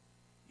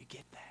 You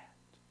get that?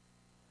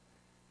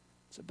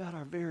 It's about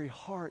our very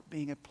heart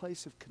being a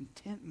place of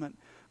contentment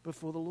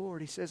before the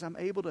Lord. He says, I'm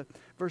able to,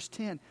 verse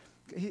 10,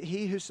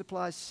 He who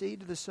supplies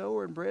seed to the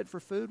sower and bread for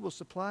food will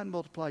supply and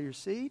multiply your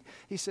seed.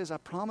 He says, I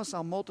promise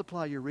I'll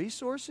multiply your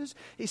resources.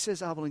 He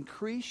says, I will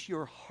increase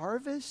your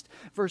harvest.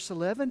 Verse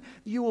 11,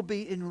 you will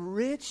be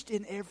enriched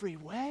in every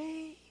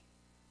way.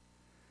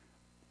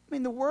 I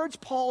mean, the words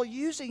Paul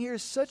using here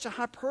is such a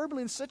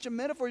hyperbole and such a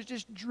metaphor. It's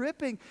just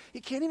dripping. He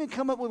can't even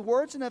come up with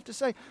words enough to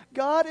say,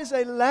 God is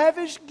a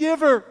lavish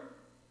giver.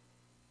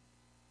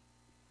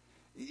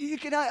 You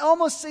can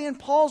almost see in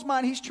Paul's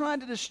mind, he's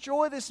trying to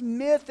destroy this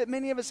myth that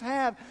many of us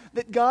have,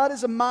 that God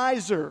is a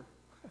miser.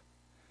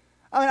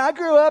 I mean,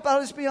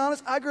 I'll just be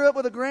honest, I grew up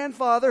with a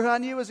grandfather who I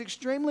knew was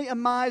extremely a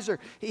miser.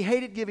 He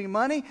hated giving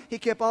money. He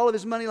kept all of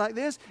his money like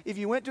this. If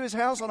you went to his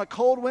house on a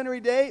cold, wintry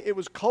day, it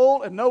was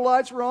cold and no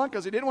lights were on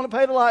because he didn't want to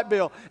pay the light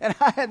bill. And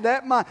I had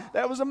that mind.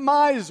 That was a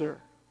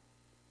miser.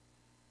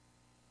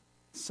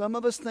 Some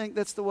of us think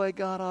that's the way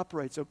God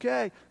operates.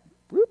 Okay,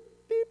 whoop,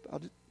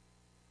 beep,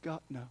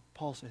 God, no.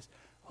 Paul says,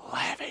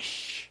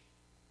 lavish.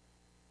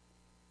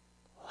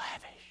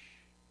 Lavish.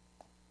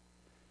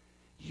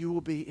 You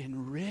will be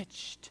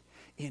enriched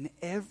in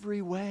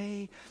every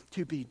way,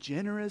 to be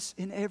generous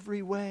in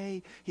every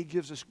way. He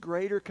gives us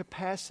greater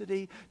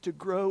capacity to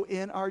grow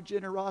in our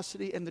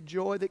generosity and the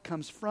joy that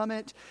comes from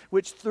it,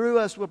 which through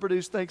us will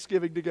produce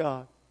thanksgiving to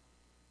God.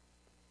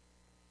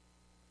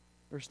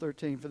 Verse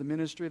 13, for the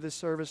ministry of this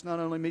service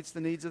not only meets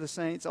the needs of the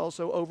saints,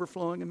 also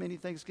overflowing in many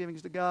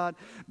thanksgivings to God.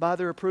 By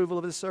their approval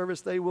of this service,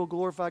 they will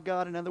glorify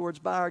God. In other words,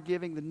 by our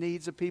giving, the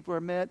needs of people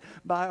are met.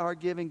 By our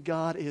giving,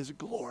 God is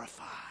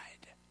glorified.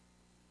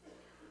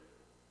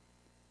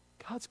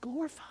 God's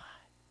glorified.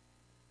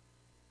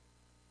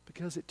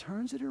 Because it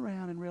turns it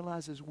around and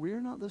realizes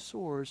we're not the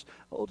source.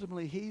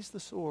 Ultimately, He's the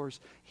source.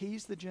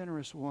 He's the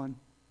generous one.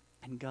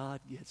 And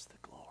God gets the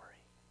glory.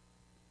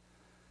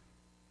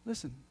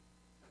 Listen.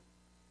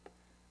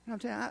 I'm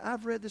telling you,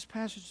 I've read this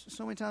passage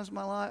so many times in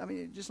my life. I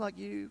mean, just like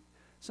you.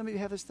 Some of you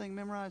have this thing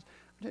memorized.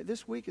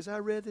 This week as I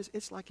read this,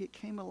 it's like it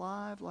came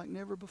alive like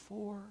never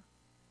before.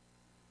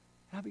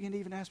 And I began to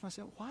even ask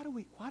myself, why do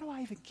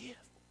I even give?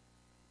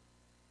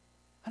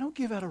 I don't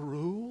give out of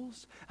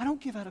rules. I don't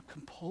give out of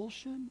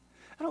compulsion.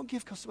 I don't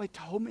give because somebody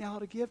told me how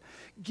to give.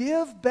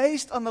 Give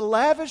based on the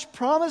lavish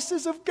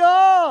promises of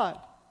God.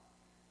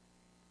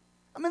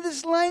 I mean,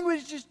 this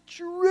language is just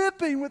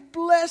dripping with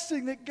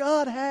blessing that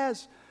God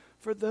has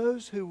for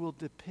those who will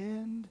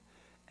depend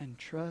and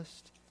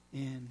trust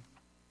in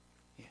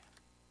Him.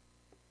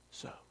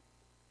 So,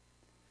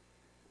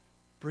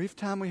 brief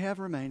time we have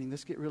remaining.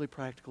 Let's get really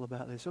practical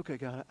about this. Okay,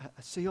 God,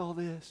 I see all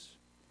this.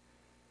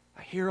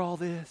 I hear all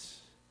this.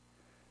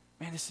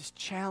 Man, this is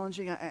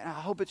challenging. I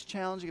hope it's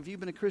challenging. If you've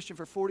been a Christian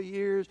for 40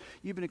 years,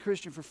 you've been a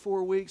Christian for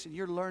 4 weeks, and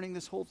you're learning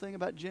this whole thing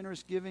about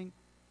generous giving,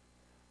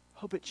 I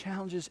hope it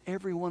challenges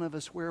every one of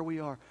us where we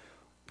are.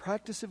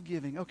 Practice of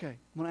giving. Okay,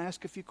 I'm going to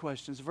ask a few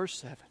questions. Verse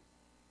 7.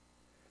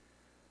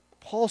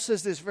 Paul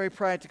says this very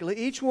practically.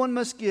 Each one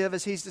must give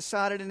as he's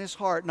decided in his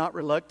heart, not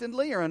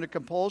reluctantly or under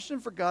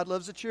compulsion, for God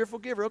loves a cheerful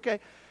giver. Okay,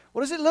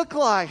 what does it look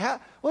like?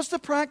 What's the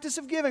practice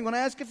of giving? I'm going to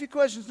ask a few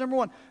questions. Number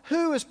one,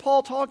 who is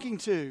Paul talking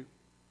to?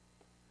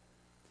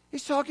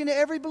 He's talking to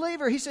every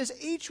believer. He says,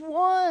 each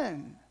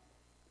one.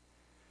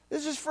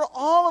 This is for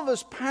all of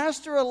us,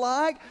 pastor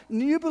alike,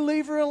 new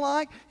believer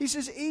alike. He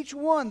says, each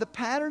one. The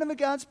pattern of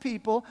God's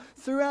people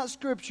throughout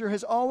Scripture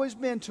has always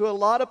been to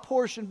allot a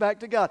portion back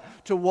to God,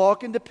 to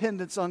walk in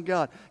dependence on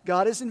God.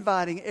 God is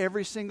inviting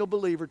every single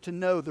believer to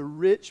know the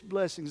rich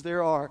blessings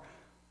there are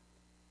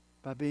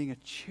by being a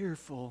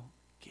cheerful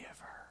giver.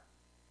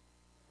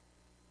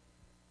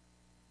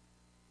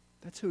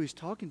 That's who He's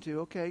talking to.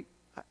 Okay,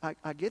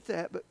 I get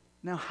that, but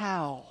now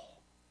how?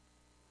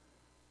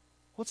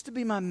 What's to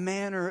be my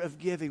manner of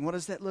giving? What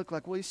does that look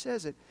like? Well, he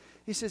says it.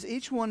 He says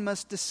each one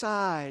must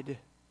decide.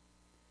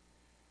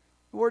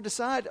 The word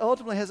decide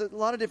ultimately has a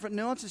lot of different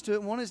nuances to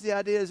it. One is the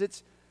idea is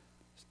it's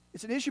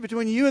an issue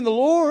between you and the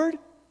Lord.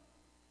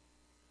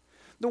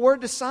 The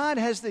word decide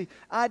has the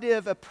idea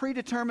of a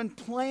predetermined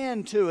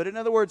plan to it. In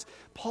other words,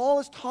 Paul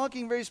is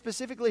talking very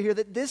specifically here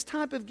that this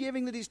type of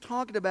giving that he's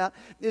talking about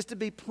is to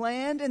be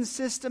planned and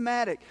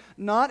systematic,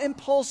 not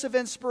impulsive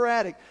and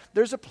sporadic.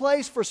 There's a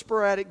place for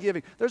sporadic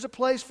giving. There's a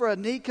place for a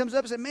need comes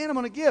up and says, man, I'm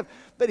going to give.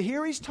 But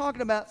here he's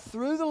talking about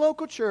through the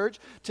local church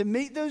to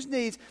meet those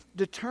needs,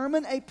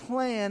 determine a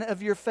plan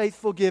of your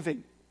faithful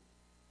giving.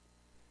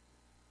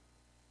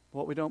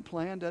 What we don't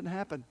plan doesn't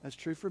happen. That's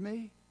true for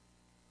me.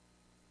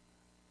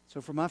 So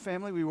for my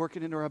family, we work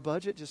it into our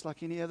budget just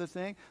like any other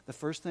thing. The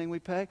first thing we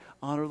pay,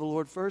 honor the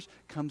Lord first,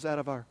 comes out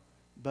of our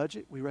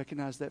budget. We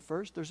recognize that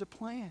first. There's a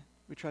plan.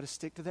 We try to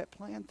stick to that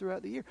plan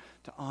throughout the year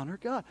to honor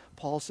God.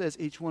 Paul says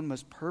each one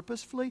must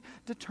purposefully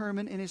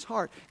determine in his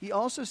heart. He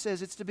also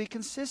says it's to be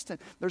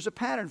consistent. There's a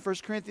pattern. 1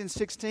 Corinthians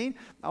 16,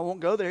 I won't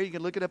go there. You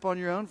can look it up on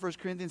your own. 1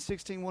 Corinthians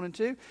 16, 1 and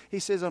 2. He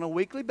says on a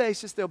weekly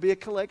basis there'll be a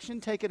collection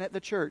taken at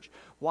the church.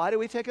 Why do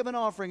we take up an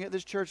offering at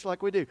this church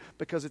like we do?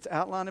 Because it's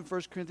outlined in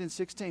 1 Corinthians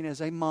 16 as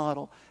a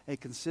model, a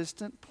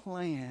consistent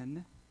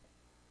plan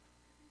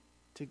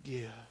to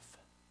give.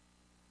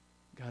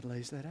 God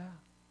lays that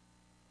out.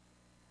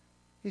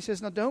 He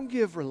says, now don't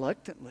give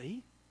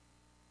reluctantly.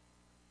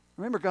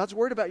 Remember, God's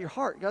worried about your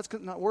heart. God's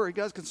not worried.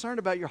 God's concerned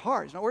about your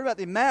heart. He's not worried about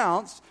the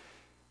amounts.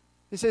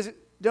 He says,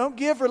 don't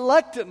give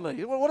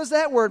reluctantly. Well, what does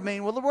that word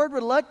mean? Well, the word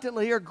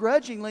reluctantly or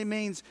grudgingly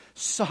means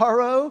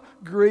sorrow,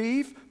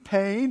 grief,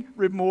 pain,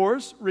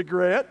 remorse,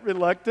 regret,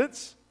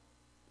 reluctance.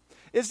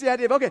 It's the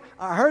idea of, okay,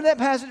 I heard that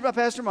passage by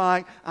Pastor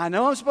Mike. I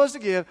know I'm supposed to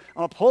give.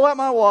 I'm going to pull out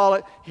my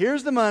wallet.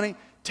 Here's the money.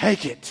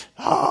 Take it.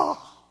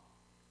 Oh.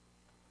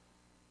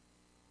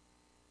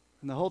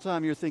 And the whole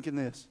time you're thinking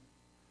this,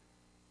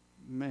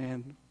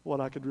 man,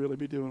 what I could really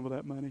be doing with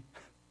that money.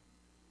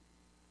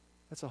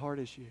 That's a heart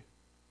issue.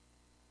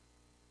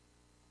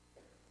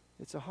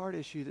 It's a heart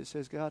issue that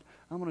says, God,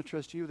 I'm going to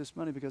trust you with this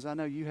money because I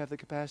know you have the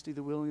capacity,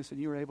 the willingness, and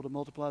you are able to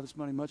multiply this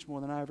money much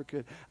more than I ever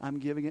could. I'm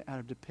giving it out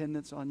of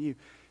dependence on you.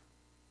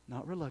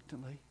 Not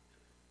reluctantly.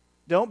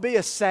 Don't be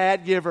a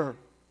sad giver.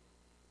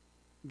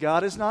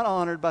 God is not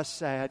honored by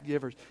sad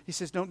givers. He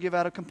says don't give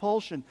out of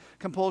compulsion.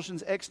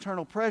 Compulsion's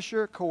external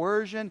pressure,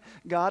 coercion.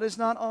 God is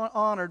not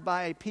honored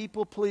by a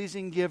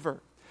people-pleasing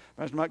giver.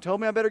 Pastor Mike told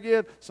me I better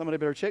give. Somebody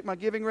better check my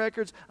giving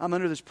records. I'm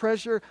under this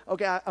pressure.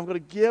 Okay, I'm going to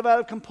give out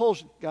of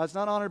compulsion. God's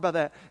not honored by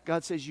that.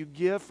 God says you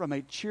give from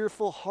a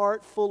cheerful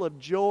heart full of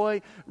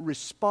joy,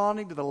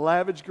 responding to the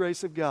lavish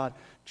grace of God,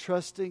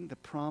 trusting the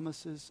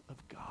promises of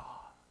God.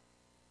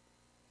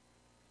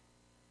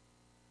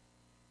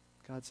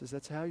 God says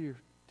that's how you're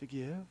to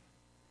give.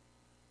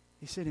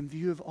 He said, in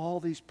view of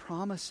all these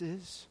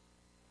promises.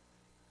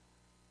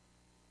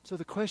 So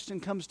the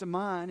question comes to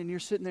mind, and you're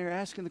sitting there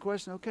asking the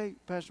question, okay,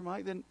 Pastor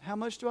Mike, then how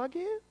much do I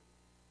give?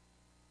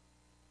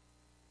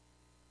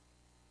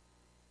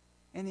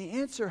 And the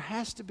answer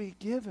has to be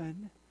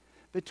given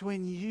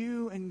between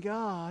you and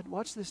God.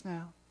 Watch this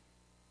now.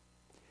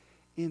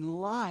 In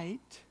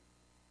light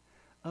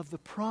of the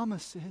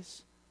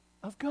promises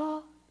of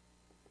God.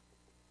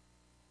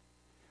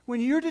 When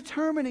you're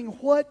determining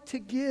what to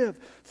give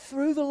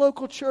through the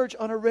local church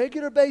on a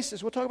regular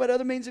basis, we'll talk about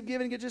other means of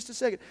giving in just a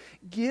second.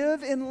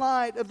 Give in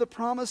light of the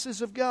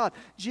promises of God.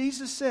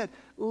 Jesus said,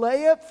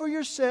 lay up for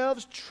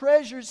yourselves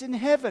treasures in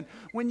heaven.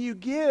 When you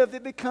give,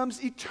 it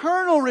becomes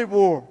eternal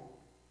reward.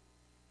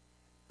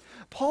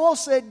 Paul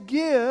said,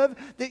 give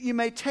that you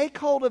may take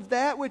hold of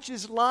that which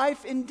is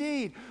life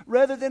indeed,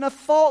 rather than a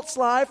false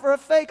life or a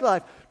fake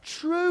life.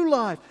 True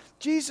life.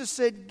 Jesus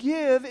said,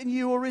 give and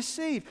you will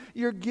receive.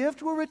 Your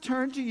gift will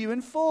return to you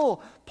in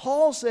full.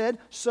 Paul said,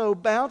 sow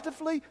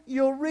bountifully,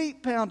 you'll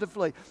reap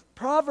bountifully.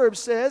 Proverbs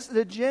says,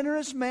 the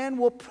generous man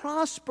will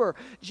prosper.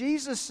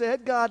 Jesus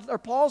said,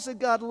 Paul said,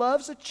 God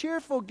loves a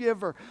cheerful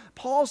giver.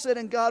 Paul said,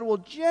 and God will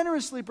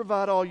generously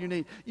provide all you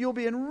need. You'll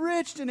be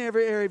enriched in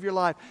every area of your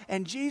life.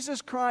 And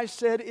Jesus Christ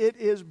said, it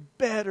is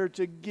better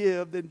to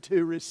give than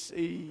to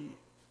receive.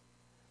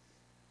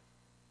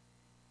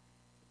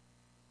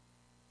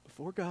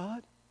 Before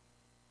God,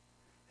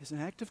 is an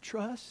act of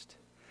trust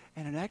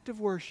and an act of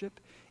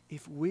worship.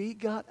 If we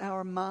got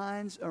our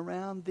minds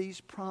around these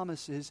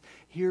promises,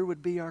 here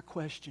would be our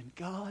question.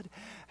 God,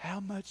 how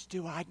much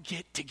do I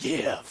get to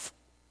give?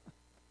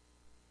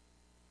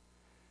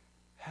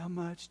 How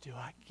much do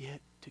I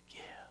get to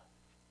give?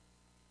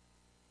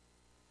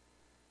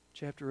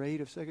 Chapter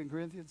 8 of 2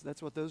 Corinthians,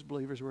 that's what those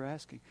believers were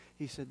asking.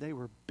 He said they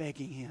were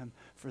begging him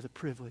for the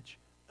privilege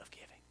of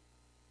giving.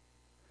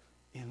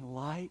 In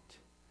light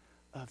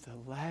of the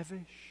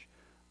lavish,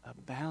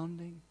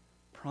 abounding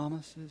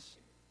promises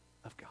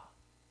of God.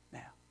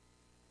 Now,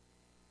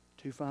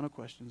 two final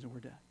questions and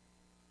we're done.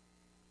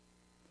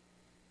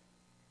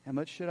 How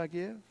much should I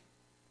give?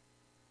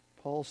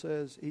 Paul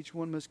says each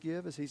one must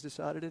give as he's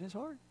decided in his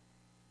heart.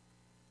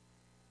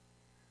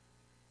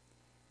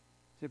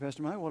 Say,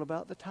 Pastor Mike, what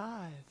about the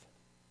tithe?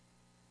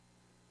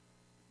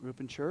 Grew up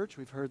in church,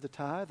 we've heard the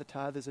tithe. The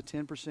tithe is a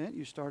 10%.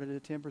 You started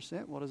at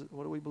 10%. What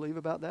do we believe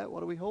about that? What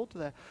do we hold to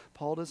that?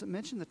 Paul doesn't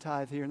mention the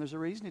tithe here, and there's a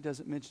reason he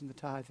doesn't mention the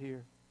tithe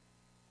here.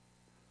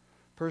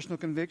 Personal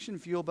conviction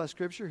fueled by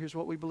Scripture. Here's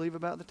what we believe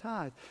about the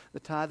tithe. The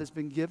tithe has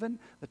been given.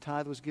 The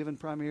tithe was given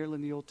primarily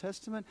in the Old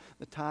Testament.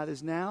 The tithe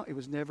is now. It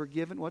was never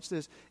given. Watch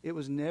this. It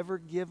was never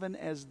given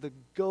as the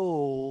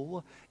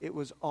goal. It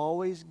was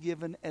always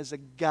given as a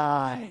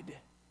guide.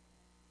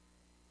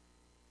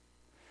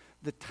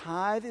 The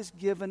tithe is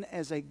given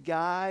as a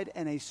guide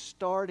and a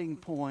starting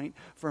point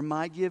for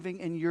my giving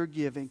and your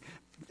giving.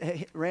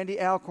 Randy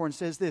Alcorn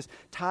says this,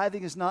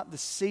 tithing is not the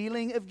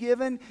ceiling of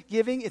giving,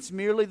 it's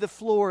merely the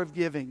floor of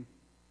giving.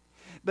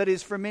 But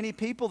is for many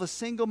people the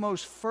single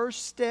most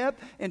first step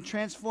in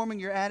transforming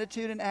your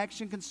attitude and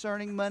action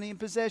concerning money and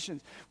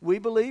possessions. We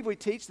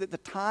teach that the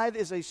tithe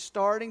is a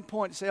starting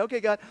point. Say, okay,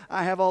 God,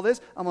 I have all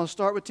this. I'm going to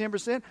start with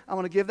 10%. I'm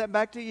going to give that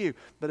back to you.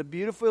 But a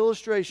beautiful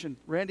illustration,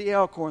 Randy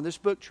Alcorn, this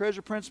book,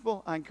 Treasure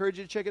Principle, I encourage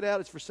you to check it out.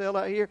 It's for sale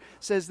out here.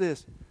 Says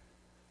this.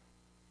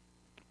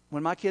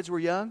 When my kids were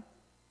young,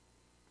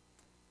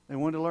 they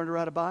wanted to learn to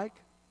ride a bike.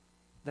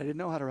 They didn't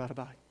know how to ride a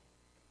bike.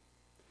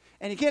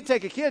 And you can't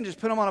take a kid and just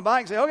put them on a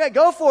bike and say, okay,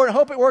 go for it and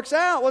hope it works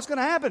out. What's going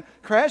to happen?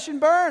 Crash and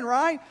burn,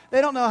 right?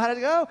 They don't know how to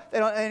go.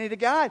 They need a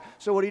guide.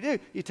 So what do?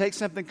 You take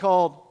something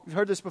called, you've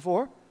heard this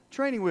before,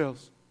 training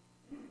wheels.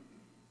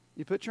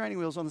 You put training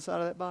wheels on the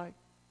side of that bike.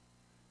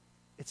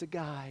 It's a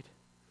guide.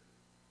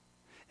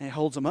 And it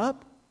holds them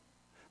up.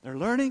 They're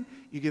learning.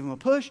 You give them a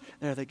push.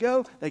 There they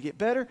go. They get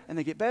better, and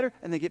they get better,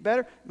 and they get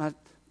better. I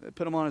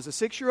put them on as a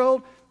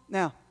 6-year-old.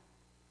 Now,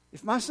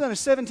 if my son is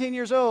 17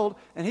 years old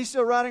and he's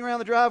still riding around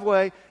the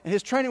driveway and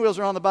his training wheels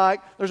are on the bike,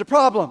 there's a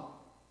problem.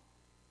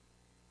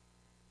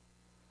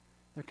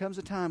 There comes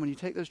a time when you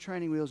take those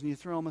training wheels and you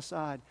throw them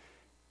aside.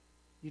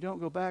 You don't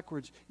go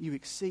backwards. You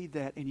exceed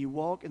that and you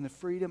walk in the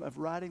freedom of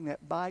riding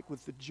that bike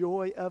with the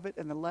joy of it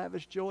and the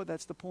lavish joy.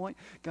 That's the point.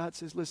 God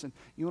says, listen,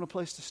 you want a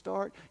place to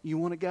start? You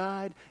want a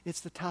guide? It's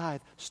the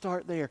tithe.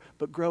 Start there.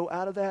 But grow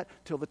out of that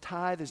till the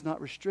tithe is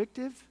not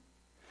restrictive.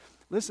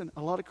 Listen,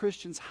 a lot of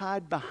Christians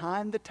hide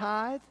behind the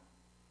tithe.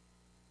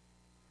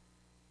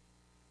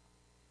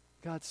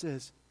 God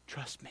says,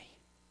 trust me.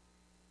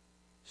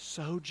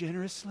 sow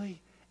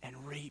generously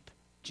and reap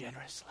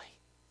generously.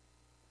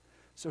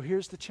 So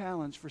here's the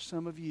challenge for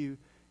some of you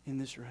in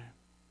this room.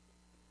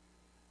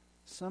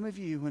 Some of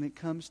you, when it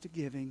comes to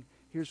giving,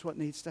 here's what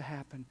needs to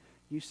happen.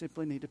 You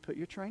simply need to put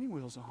your training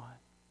wheels on.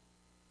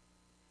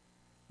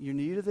 You're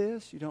new to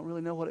this. You don't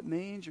really know what it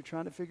means. You're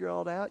trying to figure it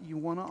all out. You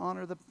want to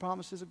honor the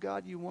promises of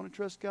God. You want to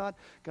trust God.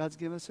 God's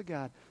given us a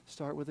guide.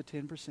 Start with a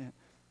 10%.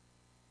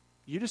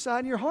 You decide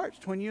in your heart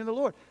between you and the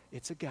Lord.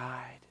 It's a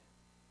guide.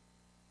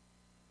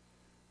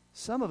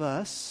 Some of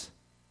us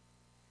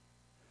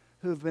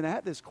who have been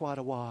at this quite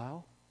a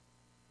while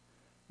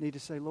need to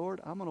say, Lord,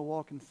 I'm going to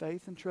walk in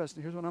faith and trust.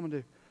 And here's what I'm going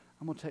to do.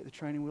 I'm going to take the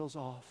training wheels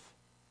off.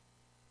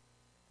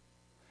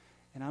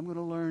 And I'm going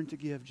to learn to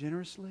give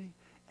generously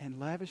and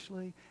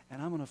lavishly.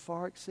 And I'm going to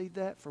far exceed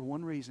that for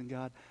one reason,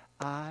 God.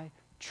 I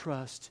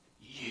trust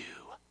you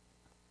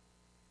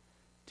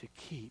to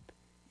keep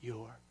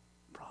your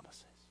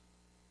promises.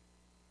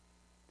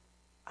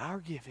 Our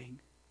giving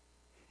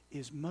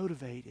is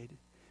motivated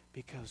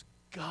because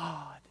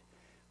God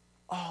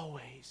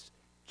always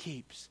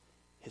keeps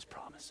His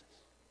promises.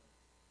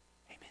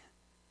 Amen.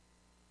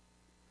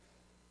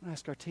 I'm going to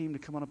ask our team to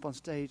come on up on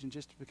stage and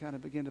just to kind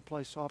of begin to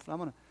play soft. I'm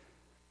going to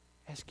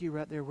ask you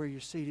right there where you're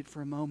seated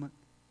for a moment.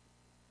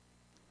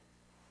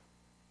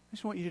 I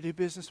just want you to do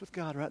business with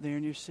God right there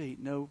in your seat.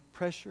 No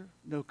pressure,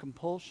 no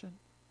compulsion.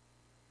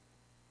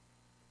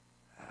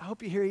 I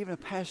hope you hear even a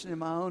passion in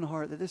my own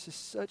heart that this is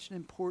such an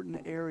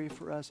important area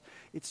for us.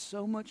 It's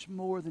so much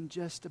more than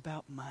just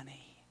about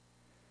money.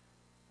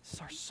 This is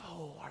our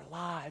soul, our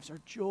lives, our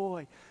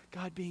joy,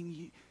 God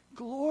being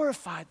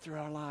glorified through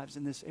our lives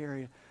in this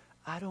area.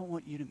 I don't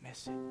want you to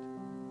miss it.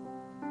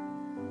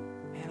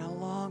 And I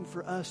long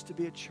for us to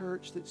be a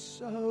church that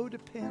so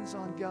depends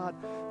on God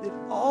that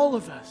all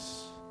of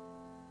us,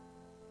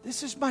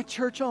 this is my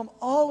church home,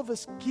 all of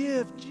us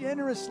give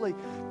generously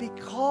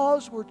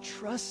because we're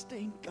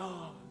trusting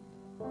God.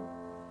 The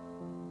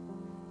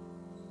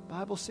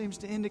Bible seems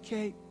to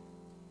indicate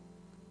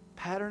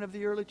pattern of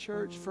the early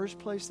church. First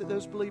place that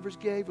those believers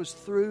gave was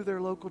through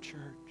their local church.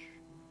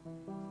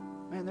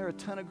 Man, there are a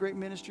ton of great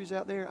ministries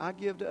out there. I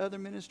give to other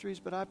ministries,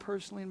 but I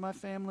personally and my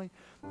family,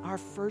 our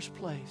first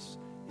place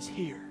is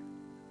here.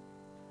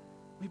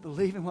 We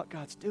believe in what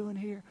God's doing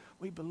here.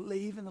 We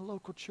believe in the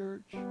local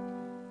church.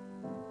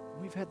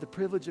 We've had the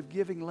privilege of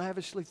giving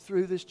lavishly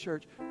through this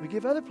church. We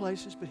give other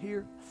places, but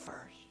here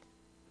first.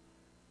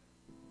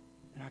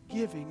 And our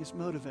giving is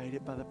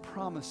motivated by the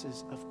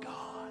promises of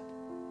God.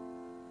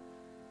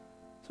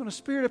 So in a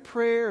spirit of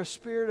prayer, a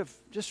spirit of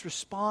just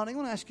responding, I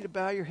want to ask you to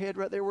bow your head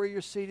right there where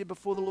you're seated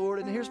before the Lord.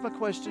 And here's my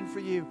question for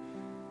you.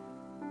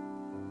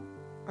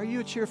 Are you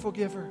a cheerful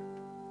giver?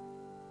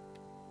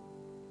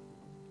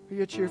 Are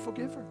you a cheerful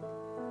giver?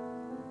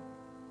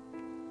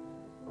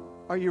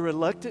 Are you a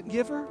reluctant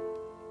giver?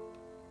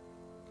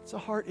 It's a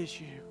heart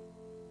issue.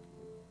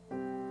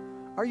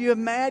 Are you a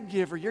mad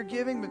giver? You're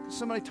giving, but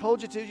somebody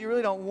told you to. You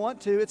really don't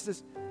want to.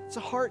 It's a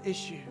heart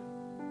issue.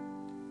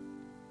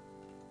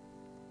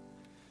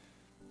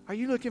 Are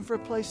you looking for a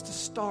place to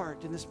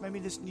start in maybe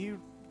this new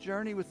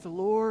journey with the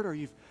Lord, or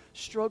you've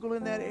struggled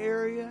in that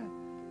area?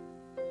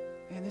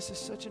 And this is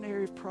such an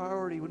area of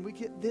priority. When we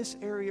get this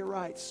area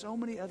right, so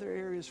many other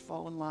areas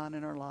fall in line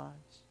in our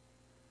lives.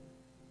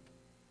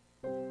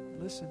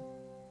 Listen.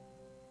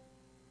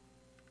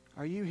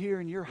 Are you here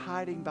and you're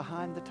hiding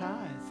behind the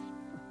tithe?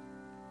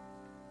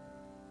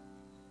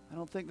 I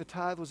don't think the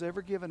tithe was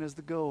ever given as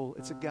the goal.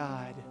 It's a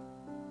guide.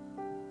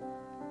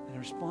 In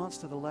response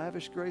to the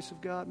lavish grace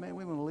of God, man,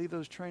 we want to leave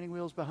those training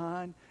wheels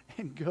behind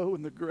and go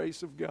in the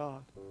grace of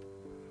God.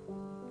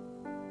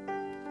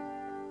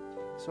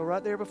 So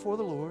right there before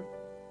the Lord,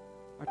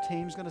 our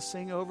team's going to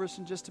sing over us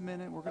in just a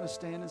minute. We're going to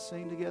stand and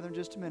sing together in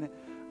just a minute.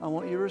 I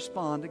want you to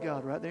respond to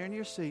God right there in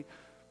your seat.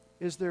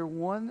 Is there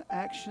one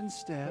action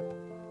step,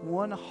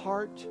 one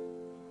heart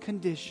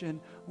condition,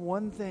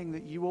 one thing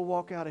that you will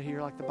walk out of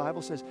here, like the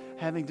Bible says,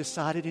 having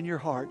decided in your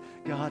heart,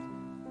 God,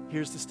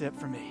 here's the step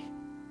for me.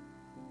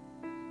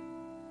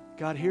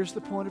 God, here's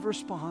the point of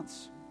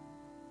response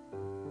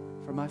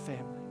for my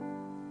family.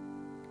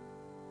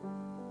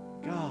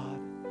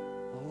 God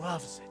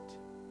loves it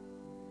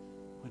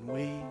when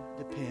we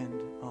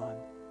depend on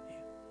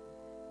Him.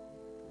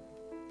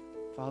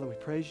 Father, we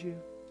praise You.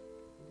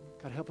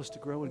 God, help us to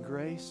grow in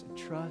grace and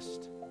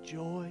trust,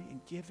 joy and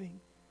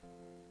giving.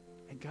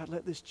 And God,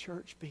 let this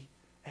church be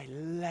a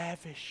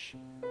lavish,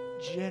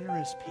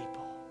 generous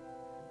people.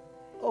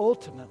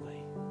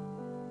 Ultimately,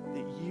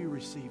 that You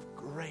receive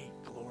great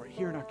glory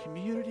here in our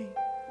community,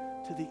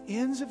 to the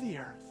ends of the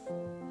earth.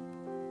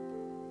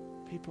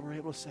 People are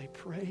able to say,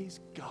 praise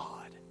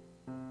God,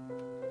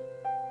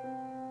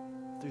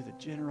 through the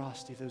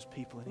generosity of those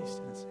people in East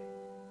Tennessee.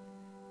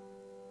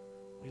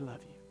 We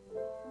love You.